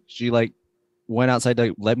she like went outside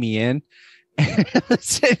to let me in.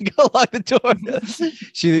 Said go lock the door.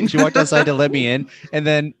 she walked outside to let me in, and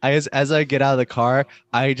then as I get out of the car,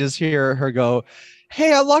 I just hear her go,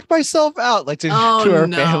 "Hey, I locked myself out!" Like to her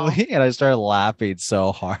no. family, and I started laughing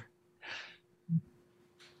so hard.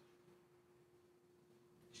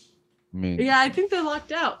 I mean, Yeah, I think they're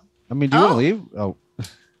locked out. do you want to leave? Oh,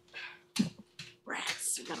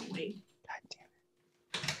 Rats, we gotta wait. God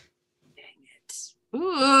damn it.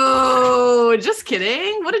 Ooh, just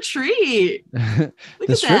kidding. What a treat. Look the at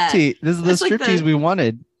that. striptease. This is the That's like striptease we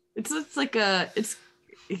wanted It's like yeah,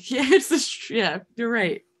 you're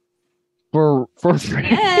right. for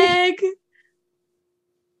Meg.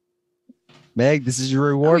 Meg. This is your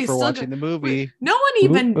reward he's for still watching go- the movie. No one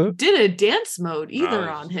even Ooh. did a dance mode either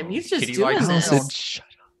Oh, on him. so He's just kitty doing likes this. milk. Shut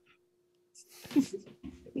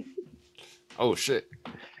Oh shit.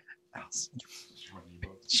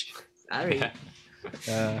 Sorry.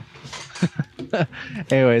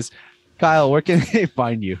 Anyways, Kyle, where can they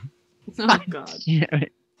find you? Oh god. Yeah.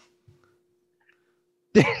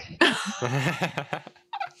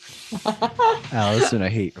 Allison,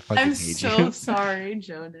 I fucking I'm hate so you. sorry,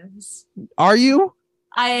 Jonas. Are you?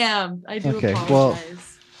 I am. I do Okay, apologize. well-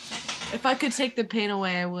 If I could take the pain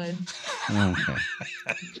away, I would. Okay.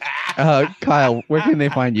 Kyle, where can they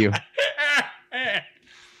find you?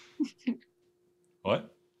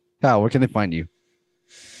 What? Kyle, where can they find you?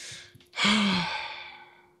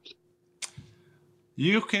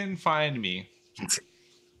 You can find me.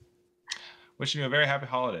 Wishing you a very happy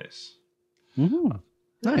holidays. Mhm.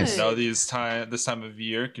 Nice. I know this time of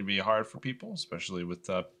year can be hard for people, especially with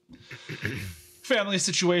family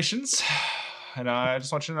situations. And I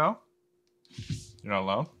just want you to know, you're not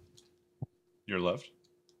alone. You're loved.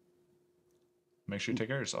 Make sure you take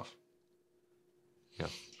care of yourself.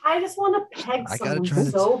 I just want to peg I gotta someone try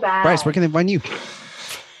this. so bad. Bryce, where can they find you?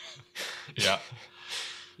 Yeah.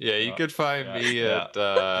 Yeah, you could find me at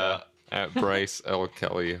Bryce L.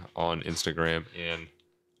 Kelly on Instagram and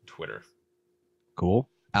Twitter. Cool.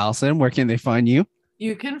 Allison, where can they find you?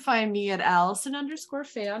 You can find me at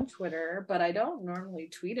Allison_Faye on Twitter, but I don't normally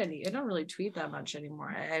tweet I don't really tweet that much anymore.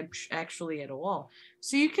 I actually at all.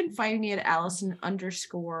 So you can find me at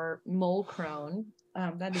Allison_Mulcrone.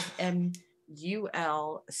 That is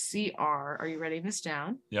MULCR. Are you writing this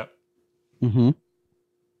down? Yep. Mm-hmm.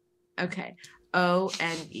 Okay. ONE.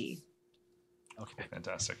 Okay.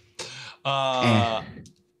 Fantastic. Okay.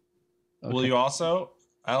 Will you also,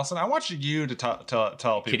 Allison? I want you to tell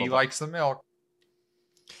people Kitty likes the milk.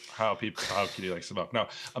 how Kitty likes the milk. No,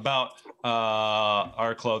 about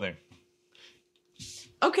our clothing.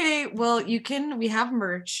 Okay, well, we have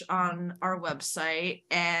merch on our website,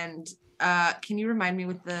 and can you remind me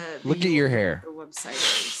what the Look at your hair. The website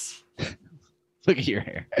is? Look at your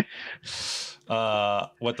hair.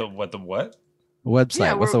 What the what? Website.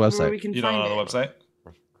 Yeah, What's the where website? we can You don't find know the it.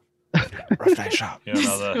 website? Rough Night Shop. You don't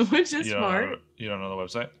know the Which is you don't smart. know, you don't know the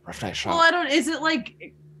website? Rough Night Well, Shop. I don't. Is it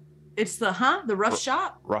like? It's the rough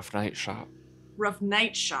shop. Rough Night Shop. Rough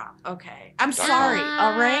Night Shop. Okay. I'm sorry.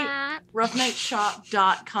 All right.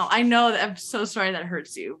 Roughnightshop.com. I know that I'm so sorry that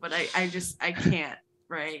hurts you, but I can't,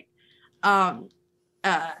 right?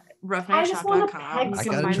 Roughnightshop.com. You I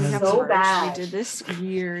can gotta find try me this. so So bad. We did this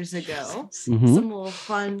years ago.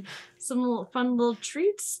 Mhm. Some fun little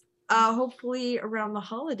treats. Hopefully around the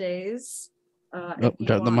holidays. If you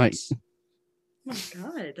drop the mic. want. Oh my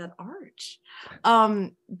god, that arch.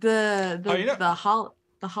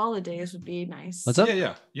 The holidays would be nice. What's up?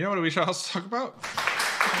 Yeah. You know what we should also talk about?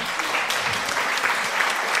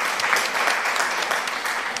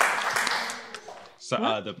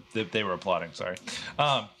 So they were applauding. Sorry.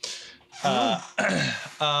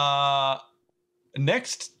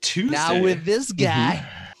 Next Tuesday. Now with this guy.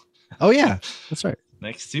 Oh yeah, that's right.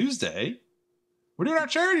 Next Tuesday, we're doing our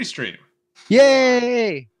charity stream.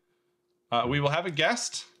 Yay! We will have a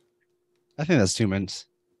guest. I think that's 2 minutes.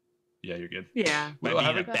 Yeah, you're good. Yeah. We will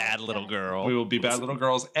have a bad little girl. We will be bad little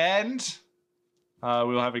girls, and we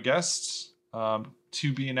will have a guest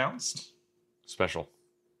to be announced. Special.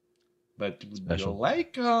 but Special. you'll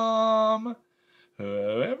like them,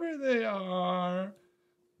 whoever they are.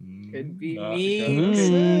 Could be Not me, gonna could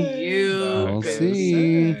say, be you, not We'll gonna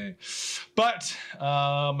see. say. But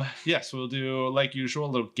yes, we'll do like usual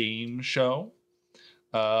a little game show,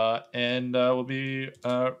 and we'll be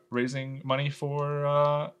raising money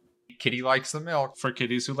for Kitty likes the milk.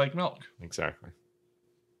 kitties who like milk. Exactly.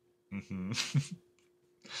 Mm-hmm.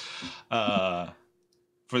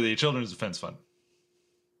 For the Children's Defense Fund.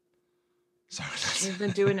 Sorry. We've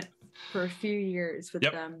been doing it for a few years with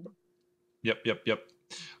Yep. them. Yep.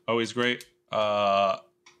 Always great. The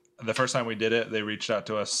first time we did it, they reached out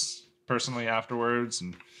to us personally afterwards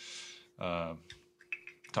and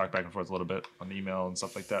talked back and forth a little bit on email and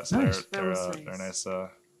stuff like that. So Nice. they're That was a nice.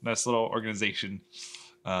 nice little organization.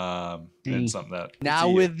 And something that Now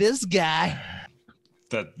with this guy.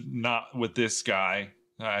 that not with this guy.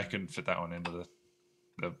 I couldn't fit that one into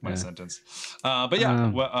my Yeah. sentence. But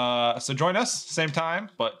yeah, so join us same time,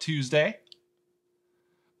 but Tuesday.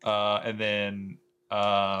 And then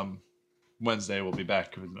Wednesday we'll be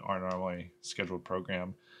back with our normally scheduled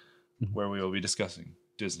program where we will be discussing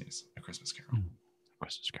Disney's A Christmas Carol.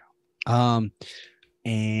 Christmas Carol.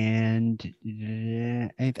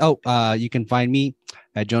 You can find me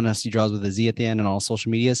at Jonas C. Draws with a Z at the end on all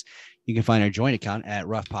social medias. You can find our joint account at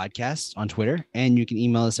Rough Podcast on Twitter, and you can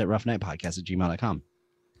email us at roughnightpodcast@gmail.com.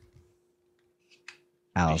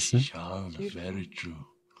 Allison, Very true.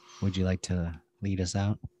 would you like to lead us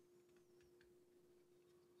out?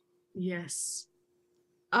 Yes.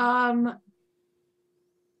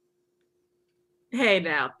 Hey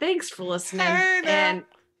now, thanks for listening. And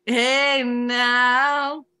hey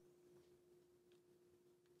now.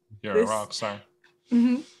 You're This- a rock star.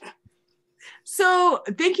 Mhm. So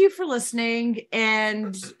thank you for listening,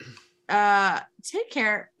 and take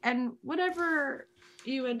care. And whatever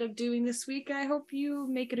you end up doing this week, I hope you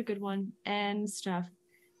make it a good one and stuff.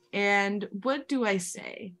 And what do I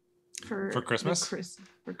say for Christmas?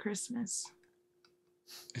 For Christmas.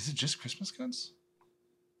 Is it just Christmas guns?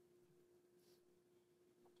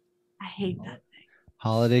 I hate that.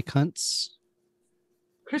 Holiday cunts.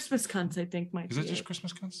 Christmas cunts, I think, might Is be it just it.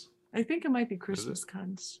 Christmas guns? I think it might be Christmas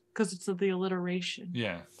cunts because it's the alliteration.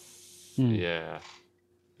 Yeah. Yeah.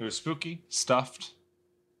 It was spooky, stuffed.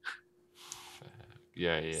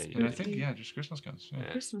 Yeah. And I think, yeah, just Christmas guns. Yeah.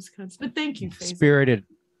 Christmas cunts. But thank you, Faisal. Spirited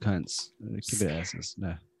cunts. Keep it S's.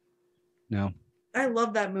 No. I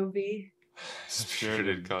love that movie.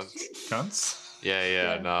 Spirited cunts. Cunts?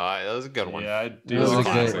 Yeah. No, that was a good one. Yeah, I do. That was, like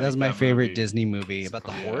that was my that favorite movie. Disney movie about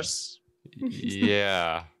the Yeah. horse.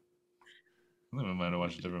 Yeah. I think we might have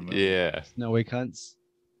watched a different movie. Yeah. No way cunts.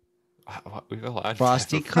 We've allowed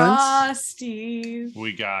Frosty that. cunts. Frosty.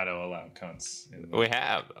 We gotta allow cunts. We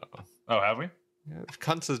have though. Oh, have we? Yeah,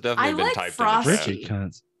 cunts has definitely I been like typed Frosty. in the chat. Richard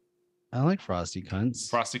cunts. I like Frosty cunts.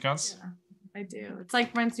 Frosty cunts? Yeah, I do. It's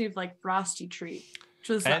like reminds me of like Frosty Treat, which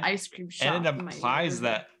was And- the ice cream shop. And it in my implies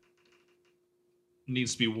neighborhood. that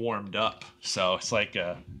needs to be warmed up. So it's like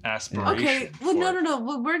a aspiration. Okay, well, no.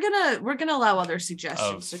 Well, we're gonna allow other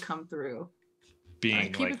suggestions Of- to come through. Being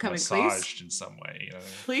Alright, keep it like coming, please. massaged in some way. You know?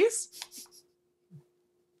 Please.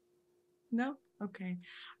 No. Okay.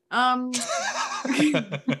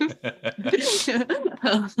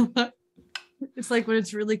 It's like when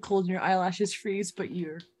it's really cold and your eyelashes freeze, but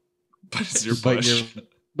you're But it's your But bush. you're-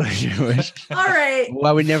 But you wish. all right.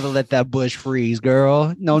 Why would never let that bush freeze,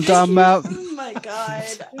 girl? No, I'm talking about. Oh my god,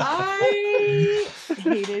 I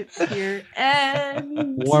hate it here.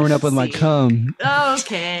 And Warming up with my see. cum.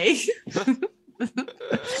 Okay.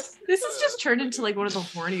 This has just turned into like one of the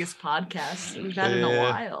horniest podcasts that we've had in a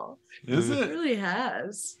Yeah. while. Is It it? really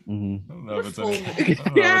has. Mhm. I don't know We're if it's full any, of I don't know if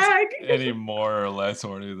it's Gag. any more or less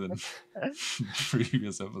horny than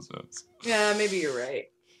previous episodes. Yeah, maybe you're right.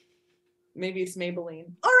 Maybe it's Maybelline.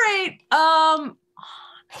 All right. Oh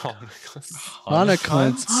Hana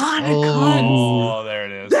cunts. Hana Oh, there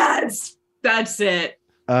it is. That's it.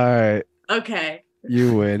 All right, Okay.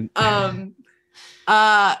 you win.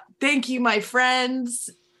 Thank you, my friends,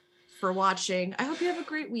 for watching. I hope you have a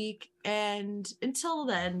great week. And until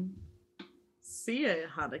then, see ya,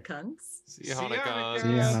 Hana cunts. See you, See ya, Hanukkah.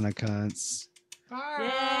 See ya, Hana cunts. Yay,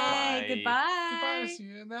 Bye. goodbye. Goodbye. See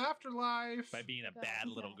you in the afterlife. By being a bad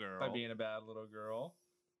little girl. By being a bad little girl.